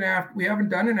can do it after. We haven't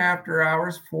done an after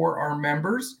hours for our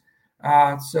members.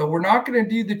 So we're not going to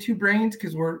do the 2 brains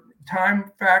because we're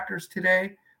time factors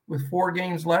today with 4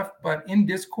 games left. But in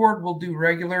Discord, we'll do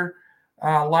regular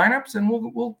lineups, and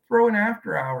we'll throw an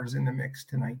after hours in the mix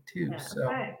tonight too. Yeah, so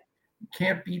okay.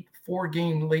 Can't beat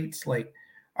 4-game late slate.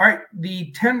 All right,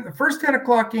 the first 10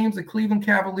 o'clock games: the Cleveland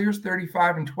Cavaliers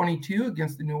 35-22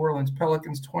 against the New Orleans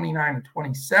Pelicans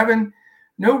 29-27.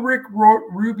 No Rick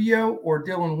Rubio or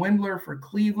Dylan Windler for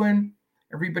Cleveland.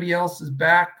 Everybody else is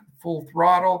back full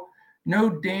throttle. No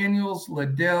Daniels,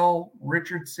 Liddell,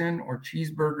 Richardson, or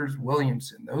Cheeseburgers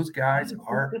Williamson. Those guys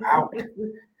are out.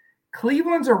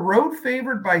 Cleveland's a road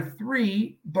favored by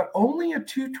 3, but only a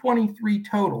 223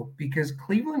 total because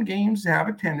Cleveland games have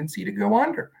a tendency to go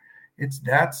under. It's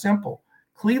that simple.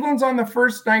 Cleveland's on the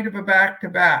first night of a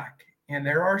back-to-back, and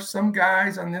there are some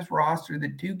guys on this roster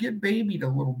that do get babied a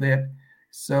little bit.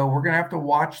 So we're going to have to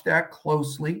watch that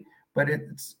closely, but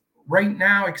it's right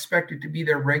now expected to be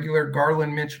their regular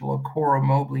Garland, Mitchell, Okoro,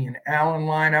 Mobley, and Allen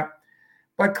lineup.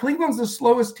 But Cleveland's the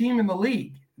slowest team in the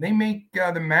league. They make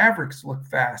the Mavericks look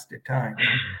fast at times.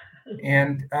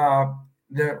 And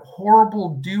the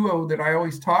horrible duo that I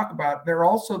always talk about, they're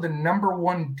also the number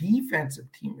 1 defensive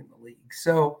team in the league.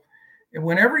 So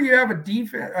whenever you have a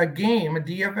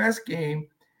DFS game,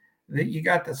 that you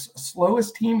got the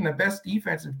slowest team and the best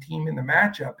defensive team in the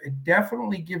matchup, it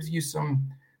definitely gives you some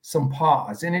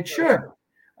pause, and it should.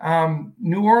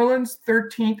 New Orleans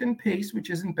 13th in pace, which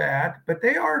isn't bad, but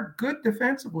they are good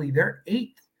defensively. They're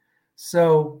 8th.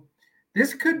 So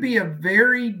this could be a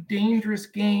very dangerous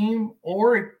game,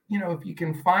 or if you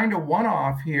can find a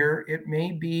one-off here, it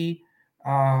may be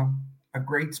a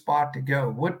great spot to go.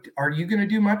 What are you going to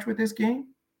do much with this game?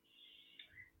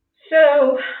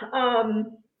 So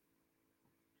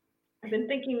I've been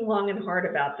thinking long and hard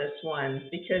about this one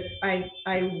because I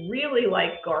really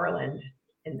like Garland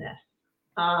in this.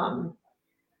 I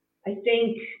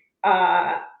think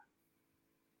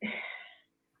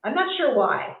I'm not sure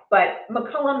why, but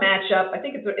McCollum matchup. I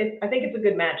think it's a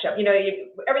good matchup.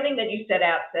 Everything that you set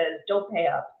out says don't pay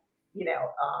up.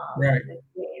 Right. This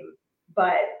game,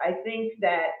 but I think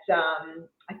that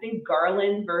I think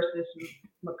Garland versus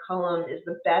McCollum is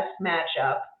the best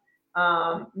matchup.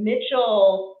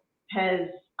 Mitchell has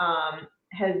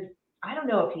I don't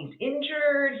know if he's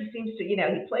injured. He seems to, he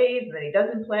plays and then he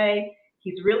doesn't play.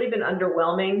 He's really been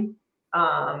underwhelming.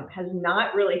 Has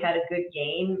not really had a good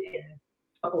game in a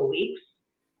couple of weeks.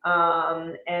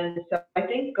 And so I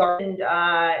think Garland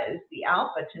is the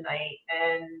alpha tonight.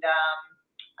 And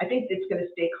I think it's going to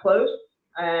stay close.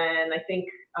 And I think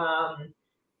I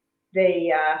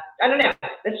don't know.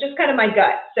 That's just kind of my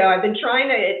gut. So I've been trying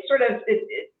to, it sort of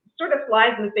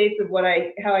flies in the face of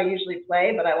how I usually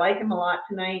play, but I like him a lot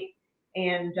tonight.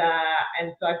 And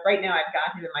so right now I've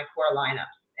got him in my core lineups.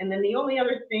 And then the only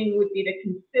other thing would be to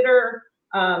consider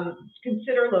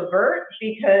LeVert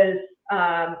because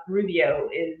Rubio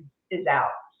is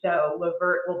out. So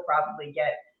LeVert will probably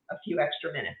get a few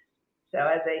extra minutes. So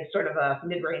as a sort of a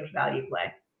mid-range value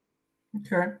play.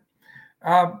 Okay.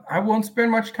 I won't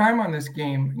spend much time on this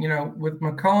game. With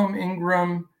McCollum,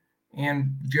 Ingram,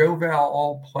 and Joval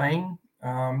all playing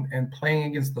and playing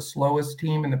against the slowest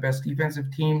team and the best defensive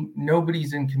team,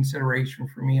 nobody's in consideration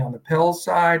for me on the Pels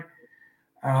side.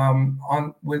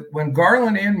 When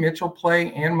Garland and Mitchell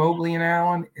play and Mobley and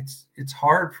Allen, it's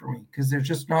hard for me because there's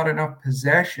just not enough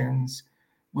possessions.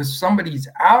 With somebody's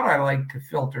out, I like to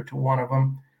filter to one of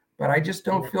them, but I just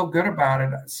don't feel good about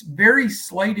it. It's very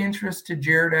slight interest to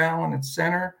Jared Allen at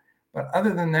center, but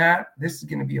other than that, this is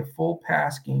going to be a full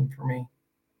pass game for me.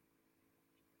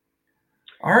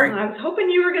 All right. I was hoping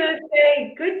you were going to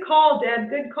say, good call, Deb,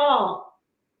 good call.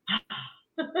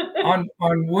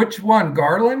 on which one,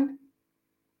 Garland?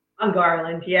 On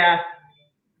Garland, yeah.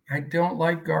 I don't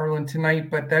like Garland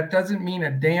tonight, but that doesn't mean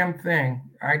a damn thing.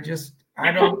 I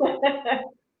don't.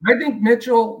 I think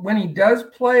Mitchell, when he does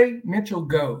play, Mitchell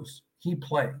goes. He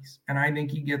plays, and I think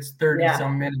he gets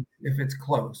 30-some minutes if it's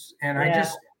close. And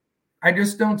I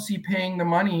just don't see paying the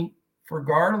money for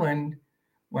Garland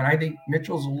when I think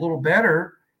Mitchell's a little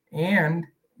better, and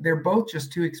they're both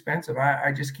just too expensive.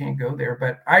 I just can't go there.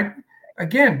 But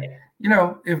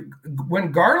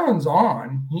when Garland's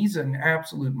on, he's an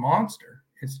absolute monster.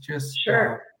 It's just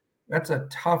that's a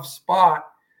tough spot,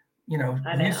 I know.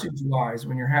 usage-wise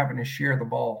when you're having to share the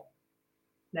ball.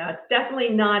 No, it's definitely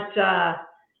not,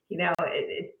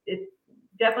 it's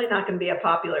definitely not going to be a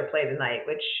popular play tonight,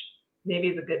 which maybe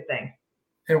is a good thing.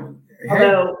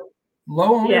 Although,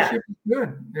 low ownership is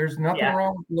good. There's nothing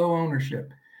wrong with low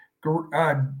ownership.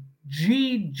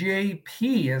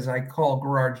 GJP, as I call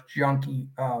Garage Junkie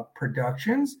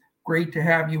Productions, great to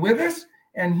have you with us.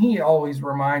 And he always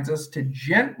reminds us to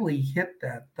gently hit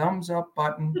that thumbs up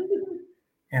button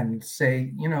and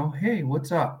say, hey,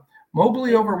 what's up?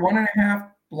 Mobley over 1.5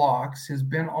 blocks has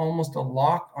been almost a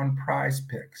lock on Prize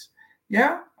Picks.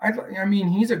 Yeah, I mean,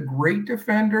 he's a great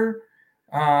defender.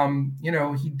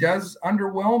 He does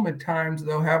underwhelm at times,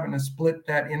 though, having to split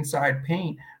that inside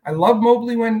paint. I love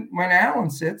Mobley when Allen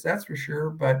sits, that's for sure,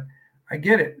 but I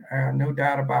get it. No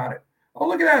doubt about it. Oh,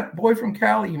 look at that. Boy from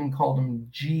Cali even called him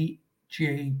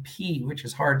GJP, which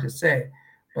is hard to say,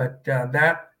 but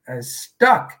that is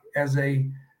stuck as a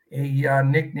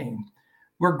nickname.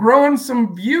 We're growing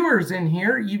some viewers in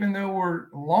here, even though we're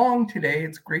long today.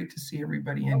 It's great to see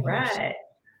everybody in here. So,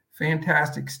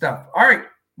 fantastic stuff. All right,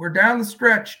 we're down the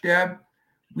stretch, Deb.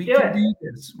 We can do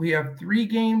this. We have 3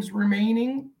 games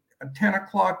remaining. A 10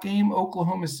 o'clock game,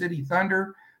 Oklahoma City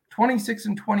Thunder,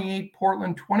 26-28,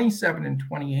 Portland,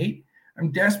 27-28.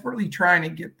 I'm desperately trying to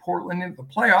get Portland into the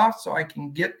playoffs so I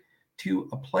can get to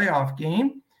a playoff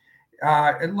game.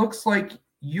 It looks like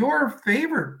your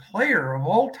favorite player of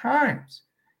all times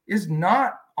is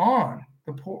not on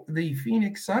the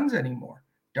Phoenix Suns anymore.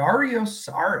 Dario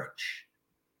Saric.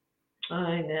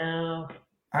 I know.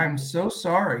 I'm so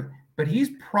sorry, but he's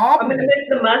probably. I'm going to miss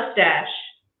the mustache.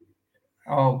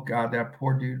 Oh, God, that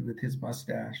poor dude with his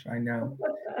mustache. I know.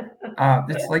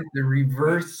 It's like the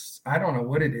reverse. I don't know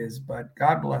what it is, but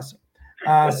God bless him.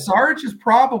 Saric is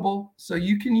probable, so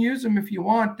you can use him if you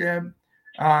want, Deb.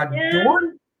 Dort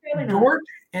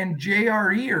and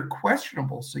JRE are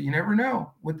questionable, so you never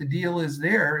know what the deal is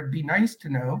there. It'd be nice to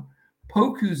know.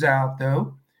 Poku's out,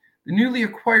 though. The newly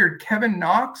acquired Kevin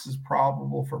Knox is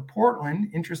probable for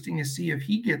Portland. Interesting to see if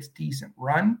he gets decent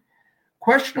run.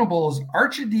 Questionable is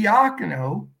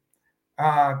Arcidiacono,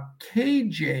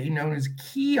 KJ, known as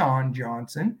Keon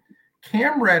Johnson,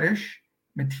 Cam Reddish,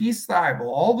 Matisse Thybulle,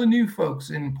 all the new folks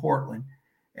in Portland.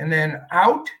 And then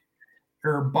out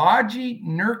are Baji,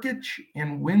 Nurkic,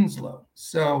 and Winslow.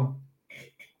 So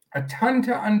a ton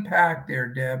to unpack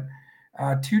there, Deb.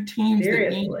 2 teams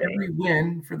that need every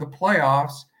win for the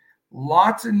playoffs.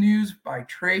 Lots of news by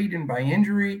trade and by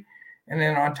injury. And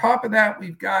then on top of that,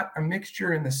 we've got a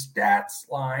mixture in the stats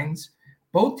lines.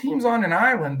 Both teams on an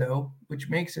island, though, which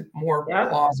makes it more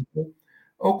plausible.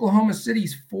 Oklahoma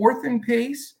City's 4th in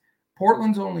pace.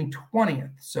 Portland's only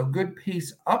 20th. So good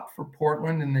pace up for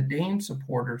Portland and the Dame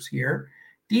supporters here.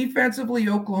 Defensively,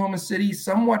 Oklahoma City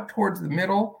somewhat towards the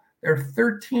middle. They're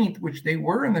 13th, which they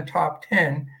were in the top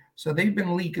 10. So they've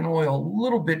been leaking oil a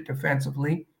little bit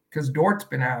defensively because Dort's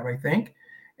been out, I think.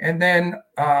 And then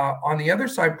on the other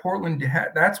side, Portland,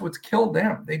 that's what's killed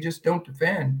them. They just don't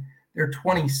defend. They're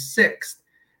 26th.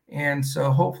 And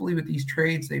so hopefully with these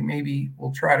trades, they maybe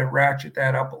will try to ratchet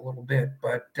that up a little bit.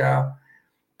 But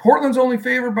Portland's only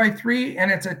favored by 3,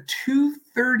 and it's a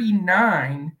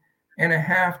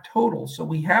 239.5 total. So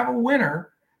we have a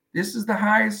winner. This is the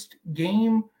highest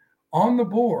game on the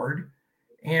board.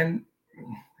 And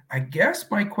I guess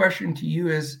my question to you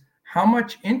is, how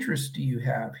much interest do you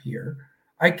have here?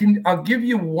 I'll give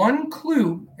you one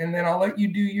clue, and then I'll let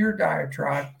you do your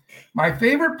diatribe. My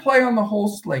favorite play on the whole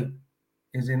slate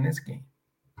is in this game.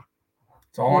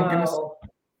 That's all I'm going to say.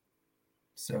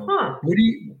 So, what do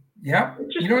you? Yeah,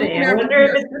 you don't even have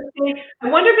I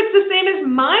wonder if it's the same as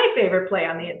my favorite play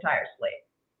on the entire slate.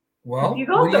 Well, you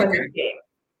go in this game.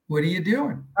 What are you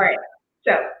doing? All right,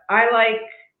 so I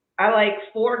like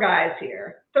 4 guys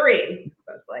here, 3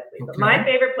 most likely. Okay. But my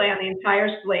favorite play on the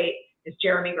entire slate is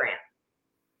Jeremy Grant.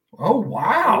 Oh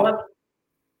wow!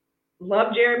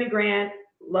 Love Jeremy Grant.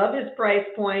 Love his price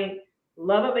point.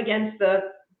 Love him against the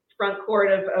front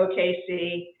court of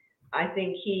OKC. I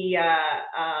think he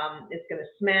is going to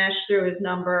smash through his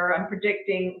number. I'm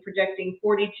projecting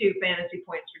 42 fantasy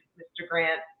points for Mr.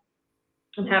 Grant.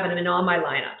 I'm having him in all my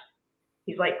lineups.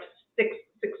 He's like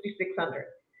 6,600.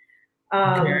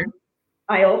 Okay.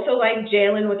 I also like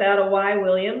Jalen without a Y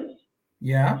Williams.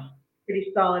 Yeah.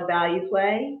 Pretty solid value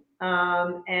play.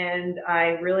 And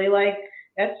I really like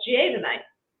SGA tonight.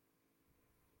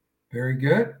 Very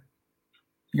good.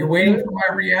 You're waiting for my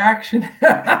reaction.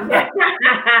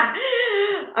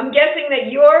 I'm guessing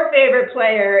that your favorite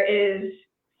player is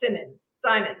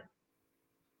Simon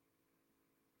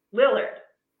Lillard.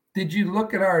 Did you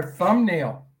look at our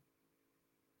thumbnail?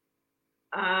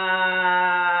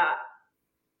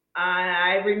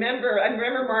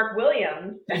 remember Mark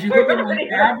Williams. Did you look at my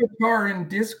avatar in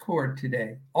Discord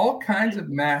today? All kinds of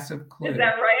massive clues. Is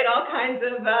that right? All kinds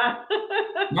of.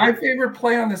 My favorite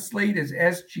play on the slate is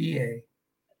SGA.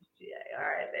 All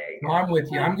right, there you go. I'm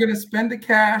with you. I'm going to spend the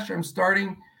cash. I'm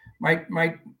starting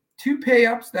my 2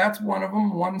 pay-ups. That's one of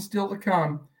them. One still to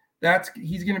come.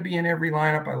 He's going to be in every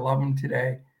lineup. I love him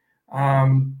today.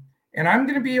 And I'm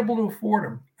going to be able to afford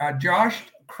him. Josh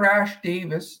Crash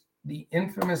Davis, the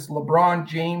infamous LeBron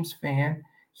James fan,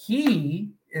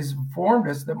 he has informed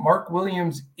us that Mark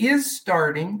Williams is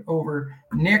starting over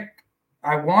Nick.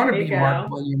 I want to be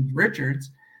Mark Williams Richards.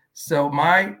 So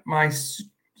my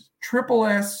Triple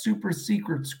S super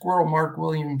secret squirrel Mark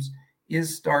Williams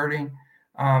is starting.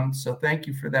 So thank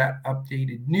you for that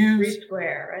updated news. 3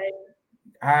 square,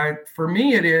 right? For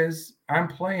me, it is. I'm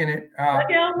playing it.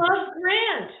 Doug L loves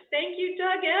Grant. Thank you,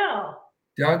 Doug L.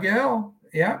 Doug L.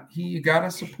 Yeah, he got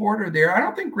a supporter there. I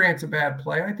don't think Grant's a bad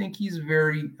play. I think he's a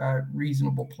very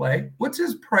reasonable play. What's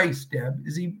his price, Deb?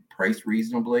 Is he priced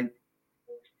reasonably?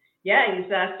 Yeah, he's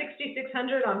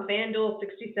 6,600 on FanDuel,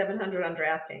 6,700 on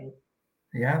DraftKings.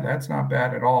 Yeah, that's not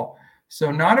bad at all.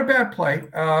 So not a bad play.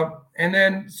 And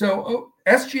then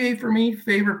SGA for me,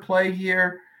 favorite play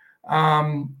here.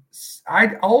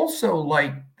 I'd also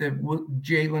like the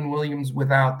Jalen Williams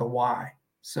without the Y.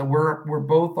 So we're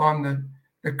both on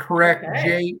the correct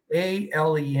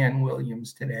Jalen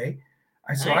Williams today.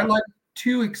 So I like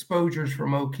 2 exposures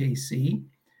from OKC.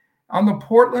 On the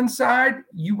Portland side,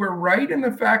 you were right in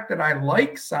the fact that I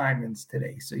like Simons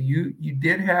today. So you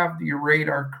did have your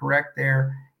radar correct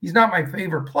there. He's not my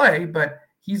favorite play, but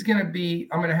I'm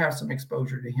going to have some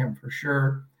exposure to him for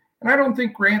sure. And I don't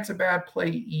think Grant's a bad play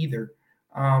either.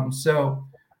 So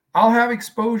I'll have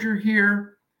exposure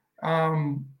here.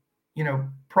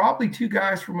 Probably 2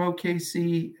 guys from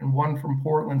OKC and 1 from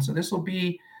Portland. So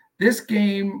this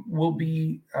game will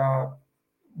be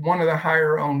one of the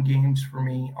higher owned games for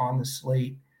me on the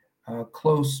slate,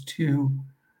 close to,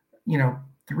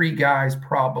 3 guys,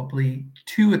 probably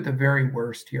 2 at the very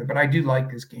worst here, but I do like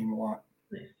this game a lot.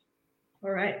 Nice.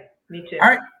 All right. Me too. All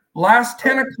right. Last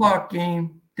 10 o'clock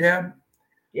game, Deb.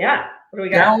 Yeah. What do we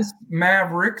got? Dallas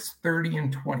Mavericks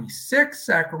 30-26,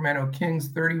 Sacramento Kings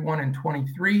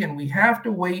 31-23, and we have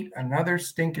to wait another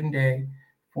stinking day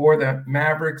for the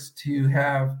Mavericks to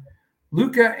have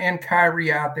Luka and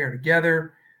Kyrie out there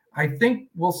together. I think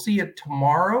we'll see it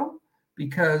tomorrow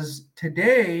because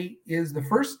today is the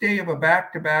first day of a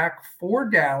back-to-back for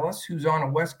Dallas, who's on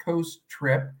a West Coast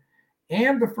trip,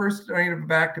 and the first night of a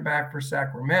back-to-back for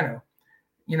Sacramento.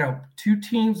 2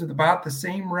 teams with about the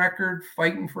same record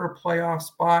fighting for a playoff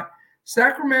spot.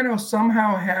 Sacramento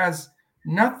somehow has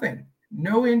nothing,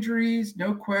 no injuries,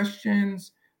 no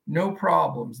questions, no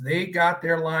problems. They got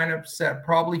their lineup set,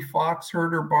 probably Fox,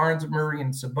 Herter, Barnes, Murray,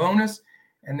 and Sabonis,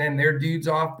 and then their dudes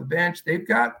off the bench.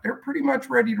 They're pretty much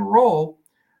ready to roll,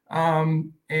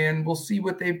 and we'll see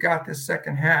what they've got this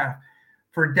second half.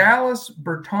 For Dallas,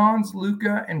 Bertans,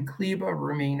 Luka, and Kleber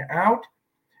remain out.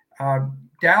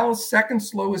 Dallas, second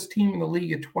slowest team in the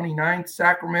league at 29th.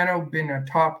 Sacramento been a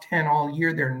top 10 all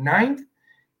year. They're 9th.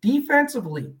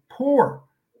 Defensively, poor.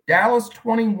 Dallas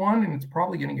 21, and it's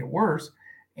probably going to get worse.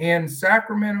 And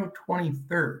Sacramento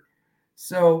 23rd.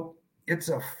 So it's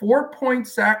a 4-point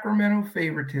Sacramento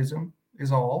favoritism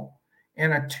is all,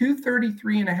 and a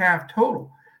 233.5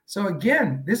 total. So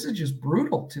again, this is just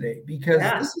brutal today because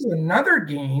this is another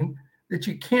game that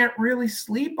you can't really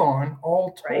sleep on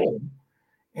all told. Right.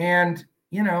 And,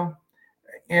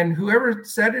 and whoever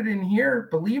said it in here,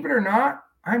 believe it or not,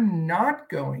 I'm not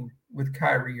going with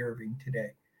Kyrie Irving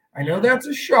today. I know that's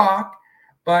a shock,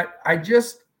 but I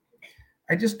just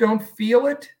don't feel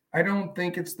it. I don't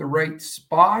think it's the right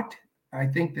spot. I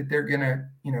think that they're going to,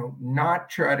 not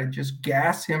try to just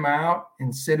gas him out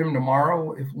and sit him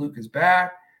tomorrow if Luke is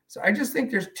back. So I just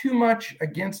think there's too much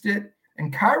against it.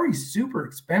 And Kyrie's super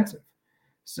expensive.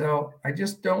 So I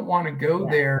just don't want to go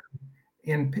there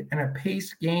in a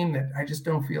pace game that I just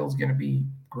don't feel is going to be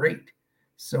great.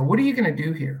 So what are you going to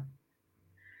do here?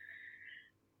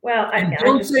 Well,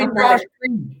 don't say Josh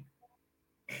Green.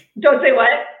 Don't say what?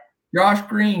 Josh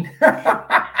Green.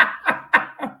 Why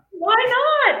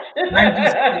not? I'm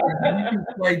just kidding. You can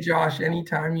play Josh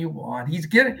anytime you want. He's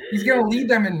going to lead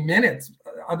them in minutes,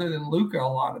 other than Luka a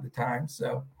lot of the time.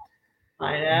 So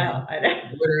I know.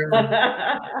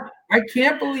 Whatever. I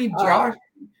can't believe Josh.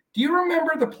 Do you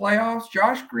remember the playoffs?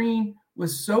 Josh Green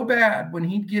was so bad when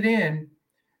he'd get in,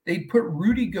 they'd put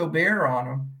Rudy Gobert on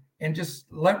him and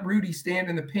just let Rudy stand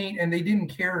in the paint, and they didn't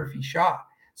care if he shot.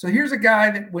 So here's a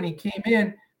guy that when he came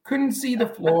in, couldn't see the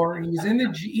floor. He was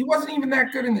he wasn't even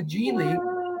that good in the G League.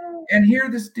 And here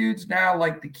this dude's now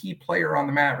like the key player on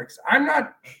the Mavericks. I'm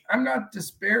not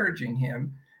disparaging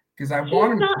him because I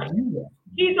want him to do that.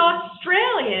 He's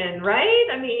Australian, right?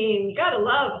 I mean, you gotta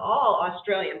love all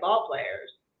Australian ball players.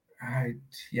 I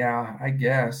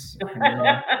guess.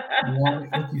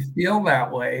 If you feel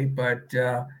that way, but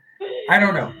I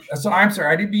don't know. So I'm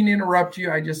sorry, I didn't mean to interrupt you.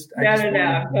 No.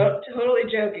 Totally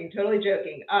joking.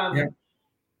 Yeah.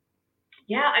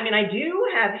 Yeah, I mean, I do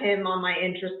have him on my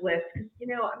interest list because I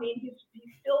mean, he's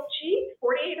still cheap,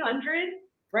 4,800,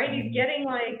 right? He's going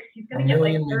to get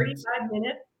like 35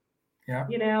 minutes. Yeah. I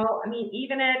mean,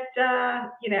 even at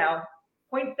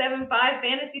 0.75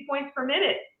 fantasy points per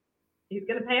minute, he's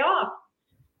going to pay off.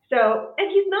 So,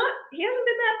 and he hasn't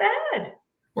been that bad.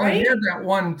 Well, right? he had that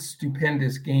one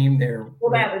stupendous game there.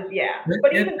 Well, that was, yeah.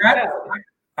 But even so.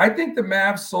 I think the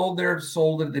Mavs sold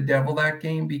to the devil that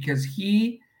game because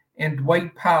he and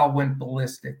Dwight Powell went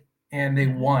ballistic and they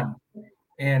won.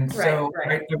 And so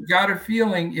I've got a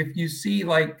feeling if you see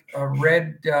like a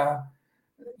red,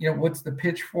 what's the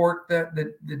pitchfork that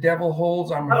the devil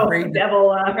holds? I'm afraid. The devil,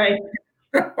 right.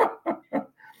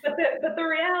 But the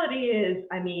reality is,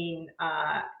 I mean,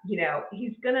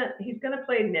 he's gonna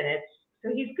play minutes,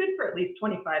 so he's good for at least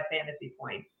 25 fantasy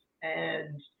points.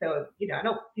 And so, I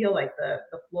don't feel like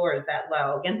the floor is that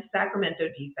low against Sacramento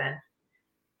defense.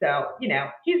 So,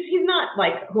 he's not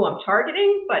like who I'm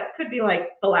targeting, but could be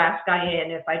like the last guy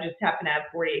in if I just happen to have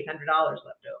 $4,800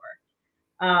 left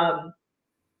over.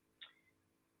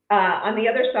 On the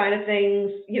other side of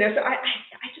things, so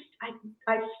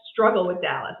I struggle with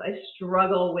Dallas. I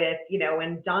struggle with,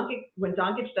 when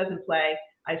Doncic doesn't play,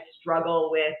 I struggle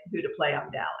with who to play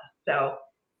on Dallas. So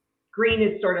Green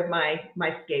is sort of my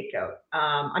scapegoat.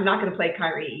 I'm not going to play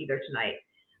Kyrie either tonight.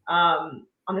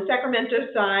 On the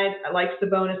Sacramento side, I like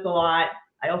Sabonis a lot.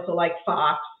 I also like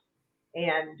Fox,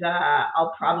 and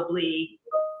I'll hopefully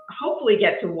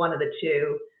get to one of the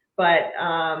two, but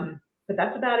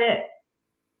that's about it.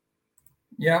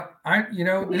 Yeah, I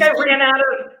ran out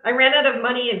of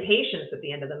money and patience at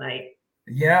the end of the night.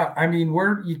 Yeah, I mean,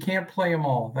 you can't play them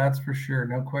all. That's for sure,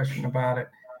 no question about it.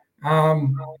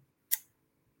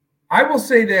 I will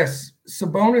say this: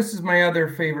 Sabonis is my other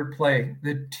favorite play.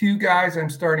 The two guys I'm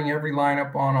starting every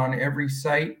lineup on every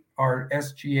site are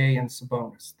SGA and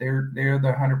Sabonis. They're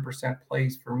the 100%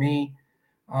 plays for me.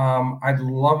 I'd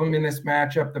love them in this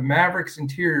matchup. The Mavericks'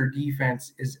 interior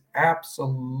defense is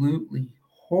absolutely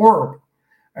horrible.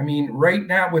 I mean, right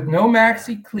now with no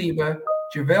Maxi Kleber,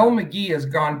 JaVale McGee has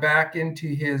gone back into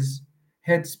his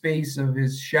headspace of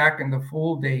his Shaq and the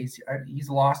Fool days. He's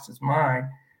lost his mind.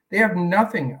 They have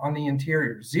nothing on the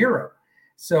interior, zero.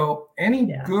 So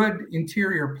any good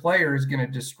interior player is going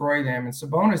to destroy them. And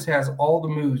Sabonis has all the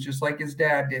moves, just like his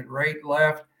dad did, right,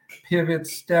 left, pivot,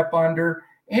 step under.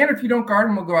 And if you don't guard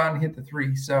him, he'll go out and hit the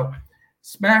three. So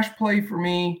smash play for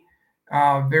me,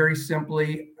 very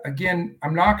simply. Again,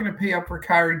 I'm not going to pay up for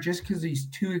Kyrie just because he's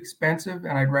too expensive,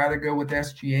 and I'd rather go with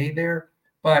SGA there.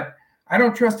 But I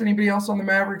don't trust anybody else on the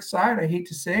Mavericks side. I hate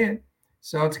to say it.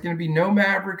 So it's going to be no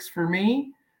Mavericks for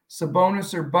me,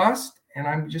 Sabonis or bust, and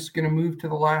I'm just going to move to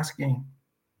the last game.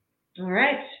 All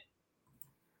right.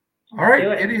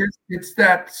 It is. It's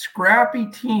that scrappy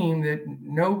team that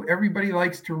everybody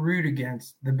likes to root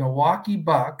against, the Milwaukee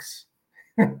Bucks.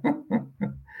 They're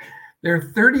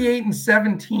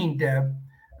 38-17, Deb,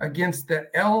 against the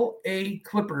LA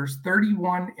Clippers,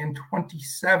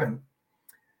 31-27.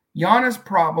 Giannis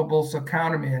probable, so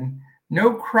count him in.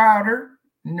 No Crowder,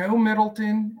 no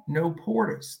Middleton, no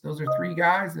Portis. Those are three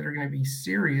guys that are going to be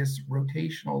serious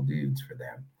rotational dudes for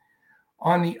them.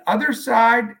 On the other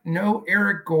side, no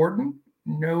Eric Gordon,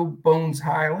 no Bones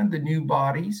Highland, the new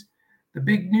bodies. The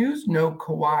big news, no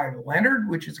Kawhi Leonard,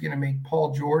 which is going to make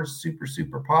Paul George super,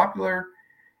 super popular.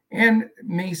 And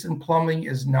Mason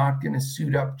Plumlee is not going to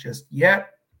suit up just yet.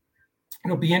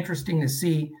 It'll be interesting to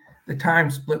see the time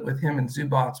split with him and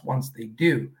Zubats once they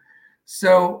do.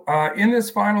 So in this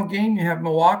final game, you have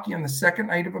Milwaukee on the second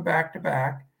night of a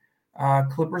back-to-back.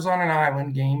 Clippers on an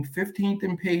island game, 15th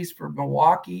in pace for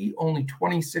Milwaukee, only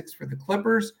 26th for the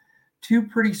Clippers. Two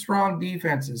pretty strong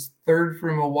defenses, third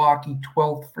for Milwaukee,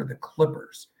 12th for the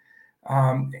Clippers.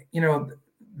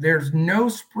 There's no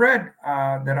spread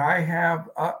that I have.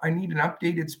 I need an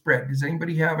updated spread. Does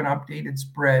anybody have an updated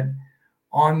spread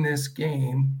on this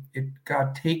game? It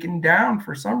got taken down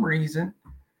for some reason.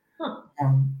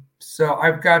 So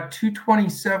I've got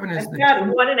 227 as I've got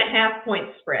 1.5 point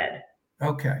spread.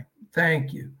 Okay,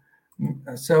 thank you.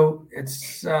 So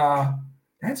it's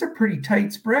that's a pretty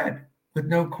tight spread with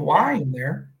no Kawhi in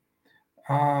there.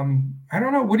 I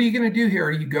don't know. What are you going to do here?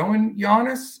 Are you going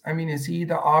Giannis? I mean, is he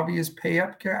the obvious pay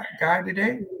up guy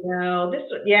today? No,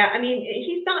 yeah, I mean,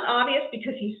 he's not obvious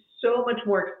because he's so much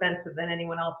more expensive than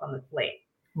anyone else on the slate.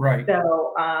 Right.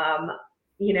 So,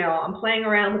 I'm playing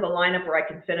around with a lineup where I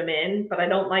can fit him in, but I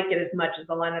don't like it as much as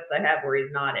the lineups I have where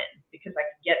he's not in, because I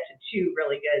can get to two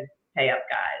really good pay up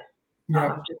guys,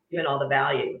 just given all the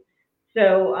value.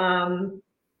 So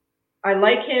I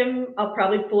like him. I'll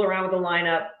probably fool around with the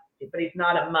lineup, but he's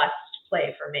not a must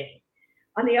play for me.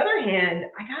 On the other hand,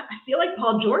 I feel like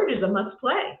Paul George is a must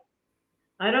play.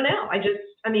 I don't know.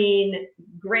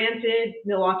 Granted,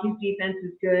 Milwaukee's defense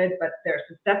is good, but they're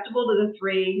susceptible to the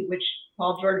three, which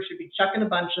Paul George should be chucking a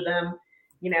bunch of them.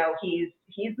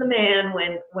 He's the man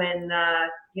when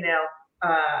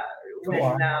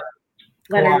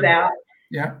Leonard's out.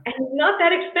 Yeah. And he's not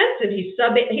that expensive. He's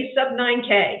sub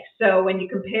 9K. So when you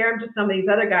compare him to some of these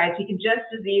other guys, he can just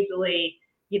as easily,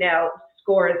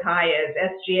 score as high as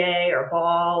SGA or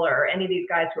Ball or any of these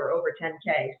guys who are over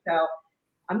 10K. So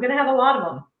I'm going to have a lot of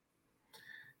them.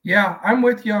 Yeah, I'm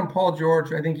with you on Paul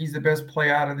George. I think he's the best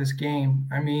play out of this game.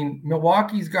 I mean,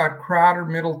 Milwaukee's got Crowder,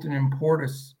 Middleton, and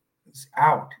Portis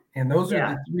out. And those are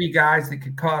the three guys that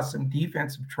could cause some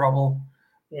defensive trouble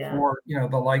for,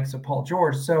 the likes of Paul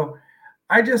George. So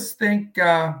I just think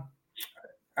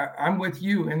I'm with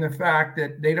you in the fact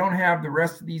that they don't have the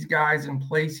rest of these guys in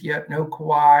place yet. No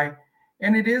Kawhi.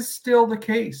 And it is still the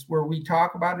case where we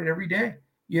talk about it every day.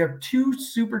 You have two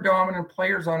super dominant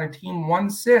players on a team, one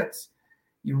sits.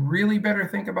 You really better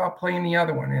think about playing the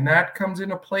other one. And that comes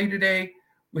into play today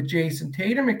with Jason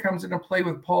Tatum. It comes into play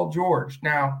with Paul George.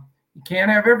 Now, you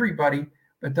can't have everybody,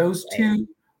 but those two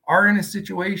are in a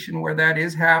situation where that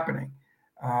is happening.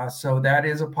 So that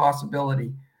is a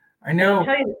possibility. I know. I'll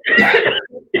tell you,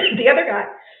 the other guy.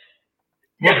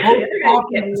 We're both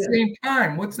talking at the same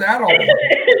time. What's that all about?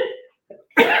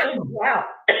 Wow.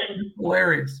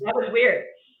 Hilarious. That was weird.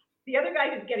 The other guy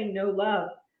who's getting no love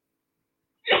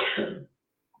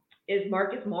is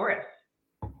Marcus Morris,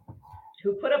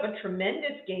 who put up a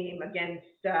tremendous game against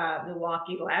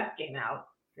Milwaukee last game out,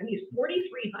 and he's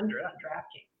 4,300 on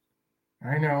DraftKings.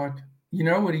 I know it. You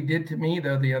know what he did to me,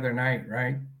 though, the other night,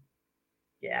 right?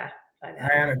 Yeah, I know.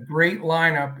 I had a great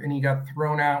lineup, and he got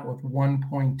thrown out with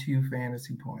 1.2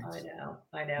 fantasy points.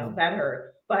 I know. That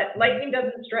hurts. But lightning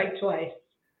doesn't strike twice.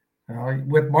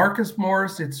 With Marcus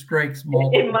Morris, it strikes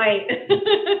multiple. It might.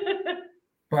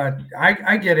 But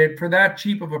I get it. For that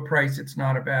cheap of a price, it's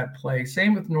not a bad play.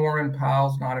 Same with Norman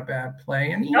Powell's not a bad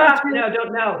play. And no,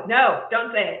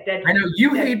 don't say it. I know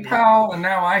you hate Powell, and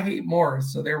now I hate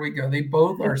Morris. So there we go. They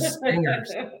both are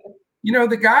stingers.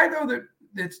 The guy though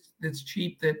that's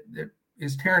cheap that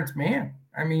is Terrence Mann.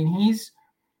 I mean, he's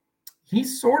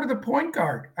sort of the point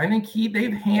guard. I think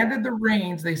they've handed the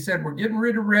reins. They said we're getting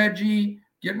rid of Reggie,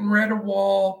 getting rid of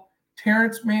Wall.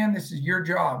 Terrence Mann, this is your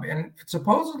job. And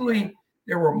supposedly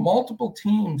there were multiple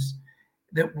teams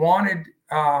that wanted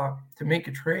to make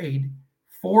a trade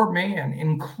for Mann,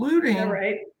 including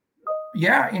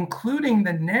including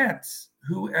the Nets,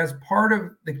 who, as part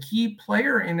of the key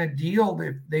player in a deal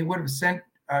that they would have sent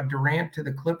Durant to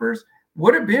the Clippers,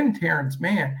 would have been Terrence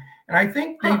Mann. And I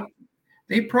think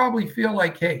they probably feel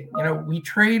like, hey, we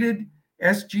traded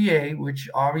SGA, which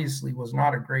obviously was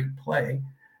not a great play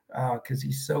because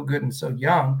he's so good and so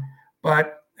young,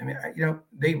 but I mean,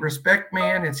 they respect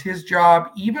Mann. It's his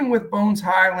job, even with Bones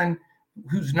Highland,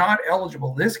 who's not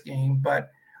eligible this game,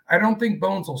 but I don't think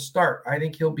Bones will start. I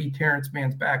think he'll be Terrence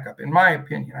Mann's backup, in my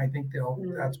opinion. I think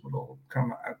that's what it'll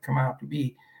come out to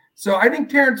be. So I think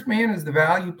Terrence Mann is the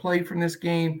value play from this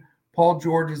game. Paul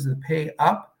George is the pay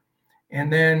up.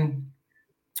 And then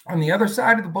on the other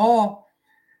side of the ball,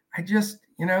 I just,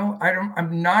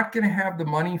 I'm not going to have the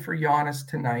money for Giannis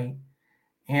tonight.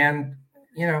 And,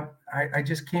 I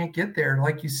just can't get there.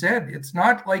 Like you said, it's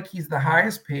not like he's the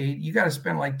highest paid. You got to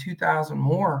spend like $2,000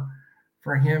 more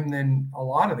for him than a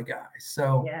lot of the guys.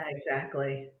 So yeah,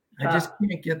 exactly. I just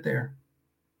can't get there.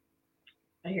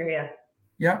 I hear you.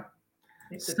 Yeah.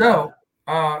 So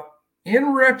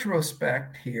in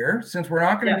retrospect here, since we're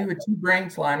not going to do a two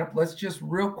brains lineup, let's just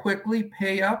real quickly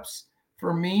pay ups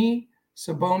for me.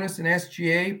 Sabonis and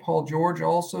SGA. Paul George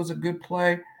also is a good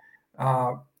play.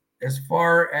 As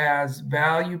far as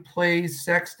value plays,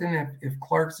 Sexton, if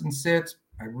Clarkson sits,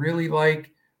 I really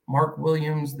like Mark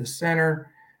Williams, the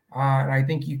center. And I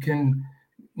think you can,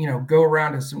 go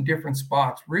around to some different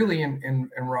spots, really, in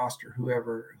roster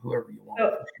whoever you want.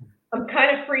 So I'm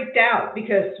kind of freaked out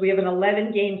because we have an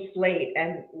 11-game slate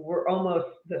and we're almost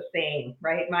the same,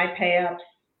 right? My pay-ups,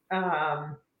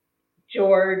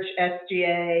 George,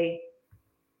 SGA,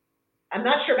 I'm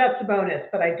not sure about Sabonis,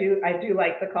 but I do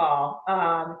like the call.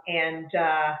 And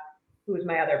who was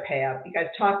my other pay up? You guys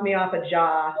talked me off a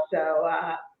jaw, so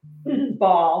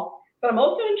Ball. But I'm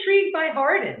also intrigued by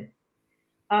Harden.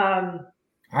 I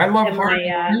love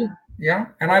Harden too. Yeah,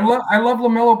 and I love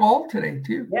LaMelo Ball today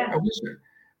too. Yeah.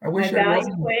 I wish my I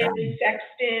value wasn't. play is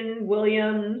Sexton,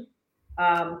 Williams,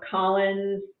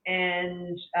 Collins,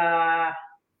 and I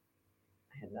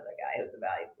had another guy who was a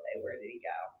value play. Where did he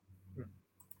go?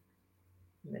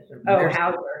 Oh,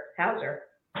 Hauser.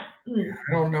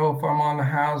 I don't know if I'm on the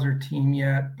Hauser team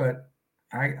yet, but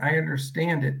I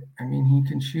understand it. I mean, he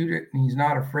can shoot it, and he's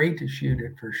not afraid to shoot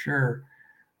it for sure.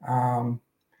 All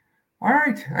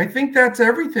right, I think that's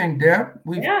everything, Deb.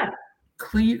 We've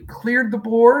cleared the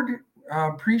board.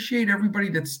 Appreciate everybody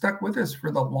that stuck with us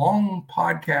for the long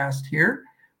podcast here.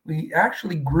 We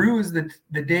actually grew as the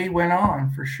day went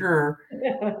on, for sure.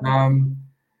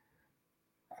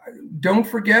 Don't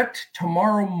forget,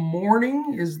 tomorrow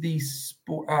morning is the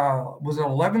was it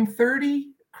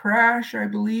 11:30 crash, I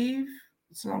believe,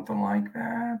 something like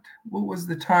that. What was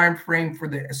the time frame for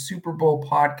the Super Bowl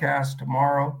podcast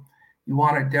tomorrow? You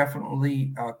want to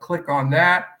definitely click on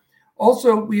that.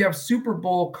 Also, we have Super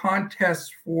Bowl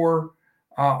contests for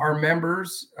our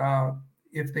members.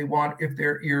 If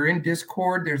you're in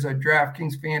Discord, there's a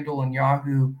DraftKings, FanDuel, and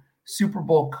Yahoo Super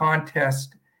Bowl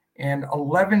contest, and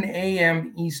 11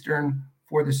 a.m. Eastern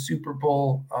for the Super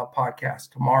Bowl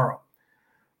podcast tomorrow.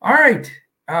 All right.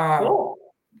 Cool.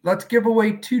 Let's give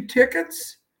away 2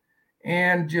 tickets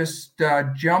and just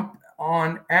jump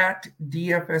on at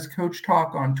DFS Coach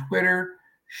Talk on Twitter.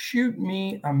 Shoot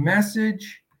me a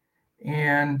message,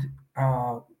 and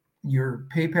your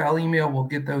PayPal email will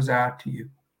get those out to you.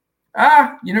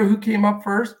 You know who came up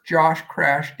first? Josh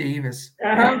Crash Davis.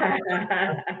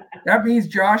 That means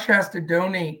Josh has to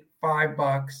donate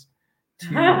 $5 to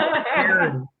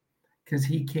charity because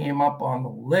he came up on the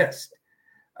list.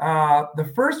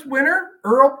 The first winner,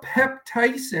 Earl Pep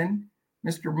Tyson,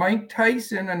 Mr. Mike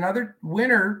Tyson, another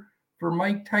winner for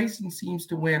Mike Tyson, seems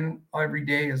to win every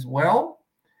day as well.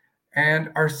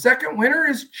 And our second winner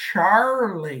is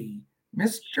Charlie,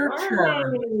 Mr.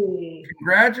 Charlie.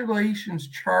 Congratulations,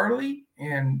 Charlie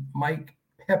and Mike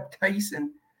Pep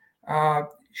Tyson.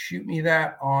 Shoot me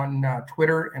that on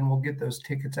Twitter, and we'll get those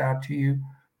tickets out to you.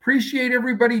 Appreciate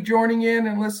everybody joining in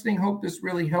and listening. Hope this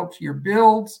really helps your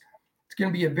builds. It's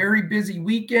going to be a very busy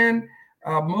weekend,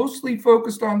 mostly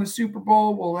focused on the Super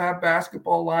Bowl. We'll have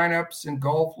basketball lineups and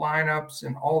golf lineups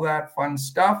and all that fun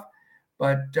stuff.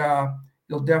 But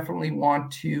you'll definitely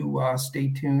want to stay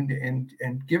tuned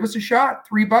and give us a shot.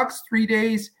 $3, 3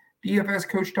 days,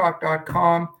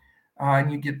 dfscoachtalk.com.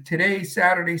 And you get today,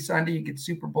 Saturday, Sunday, you get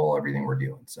Super Bowl, everything we're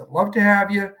doing. So love to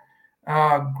have you.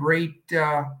 Great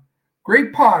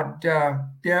pod, Deb.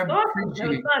 Awesome. That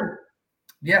was fun.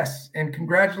 Yes, and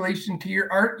congratulations to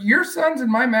your Suns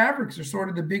and my Mavericks are sort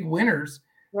of the big winners.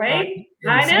 Right?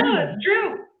 I know, it's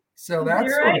true. So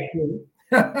that's sort of cool.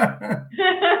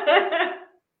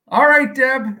 All right,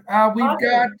 Deb. We've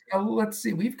got, let's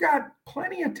see, we've got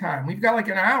plenty of time. We've got like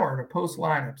an hour to post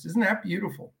lineups. Isn't that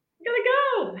beautiful?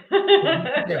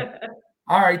 Yeah.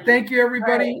 All right. Thank you,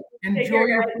 everybody. Right. Enjoy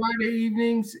your Friday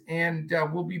evenings. And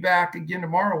we'll be back again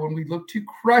tomorrow when we look to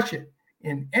crush it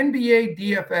in NBA,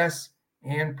 DFS,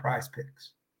 and Prize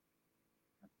Picks.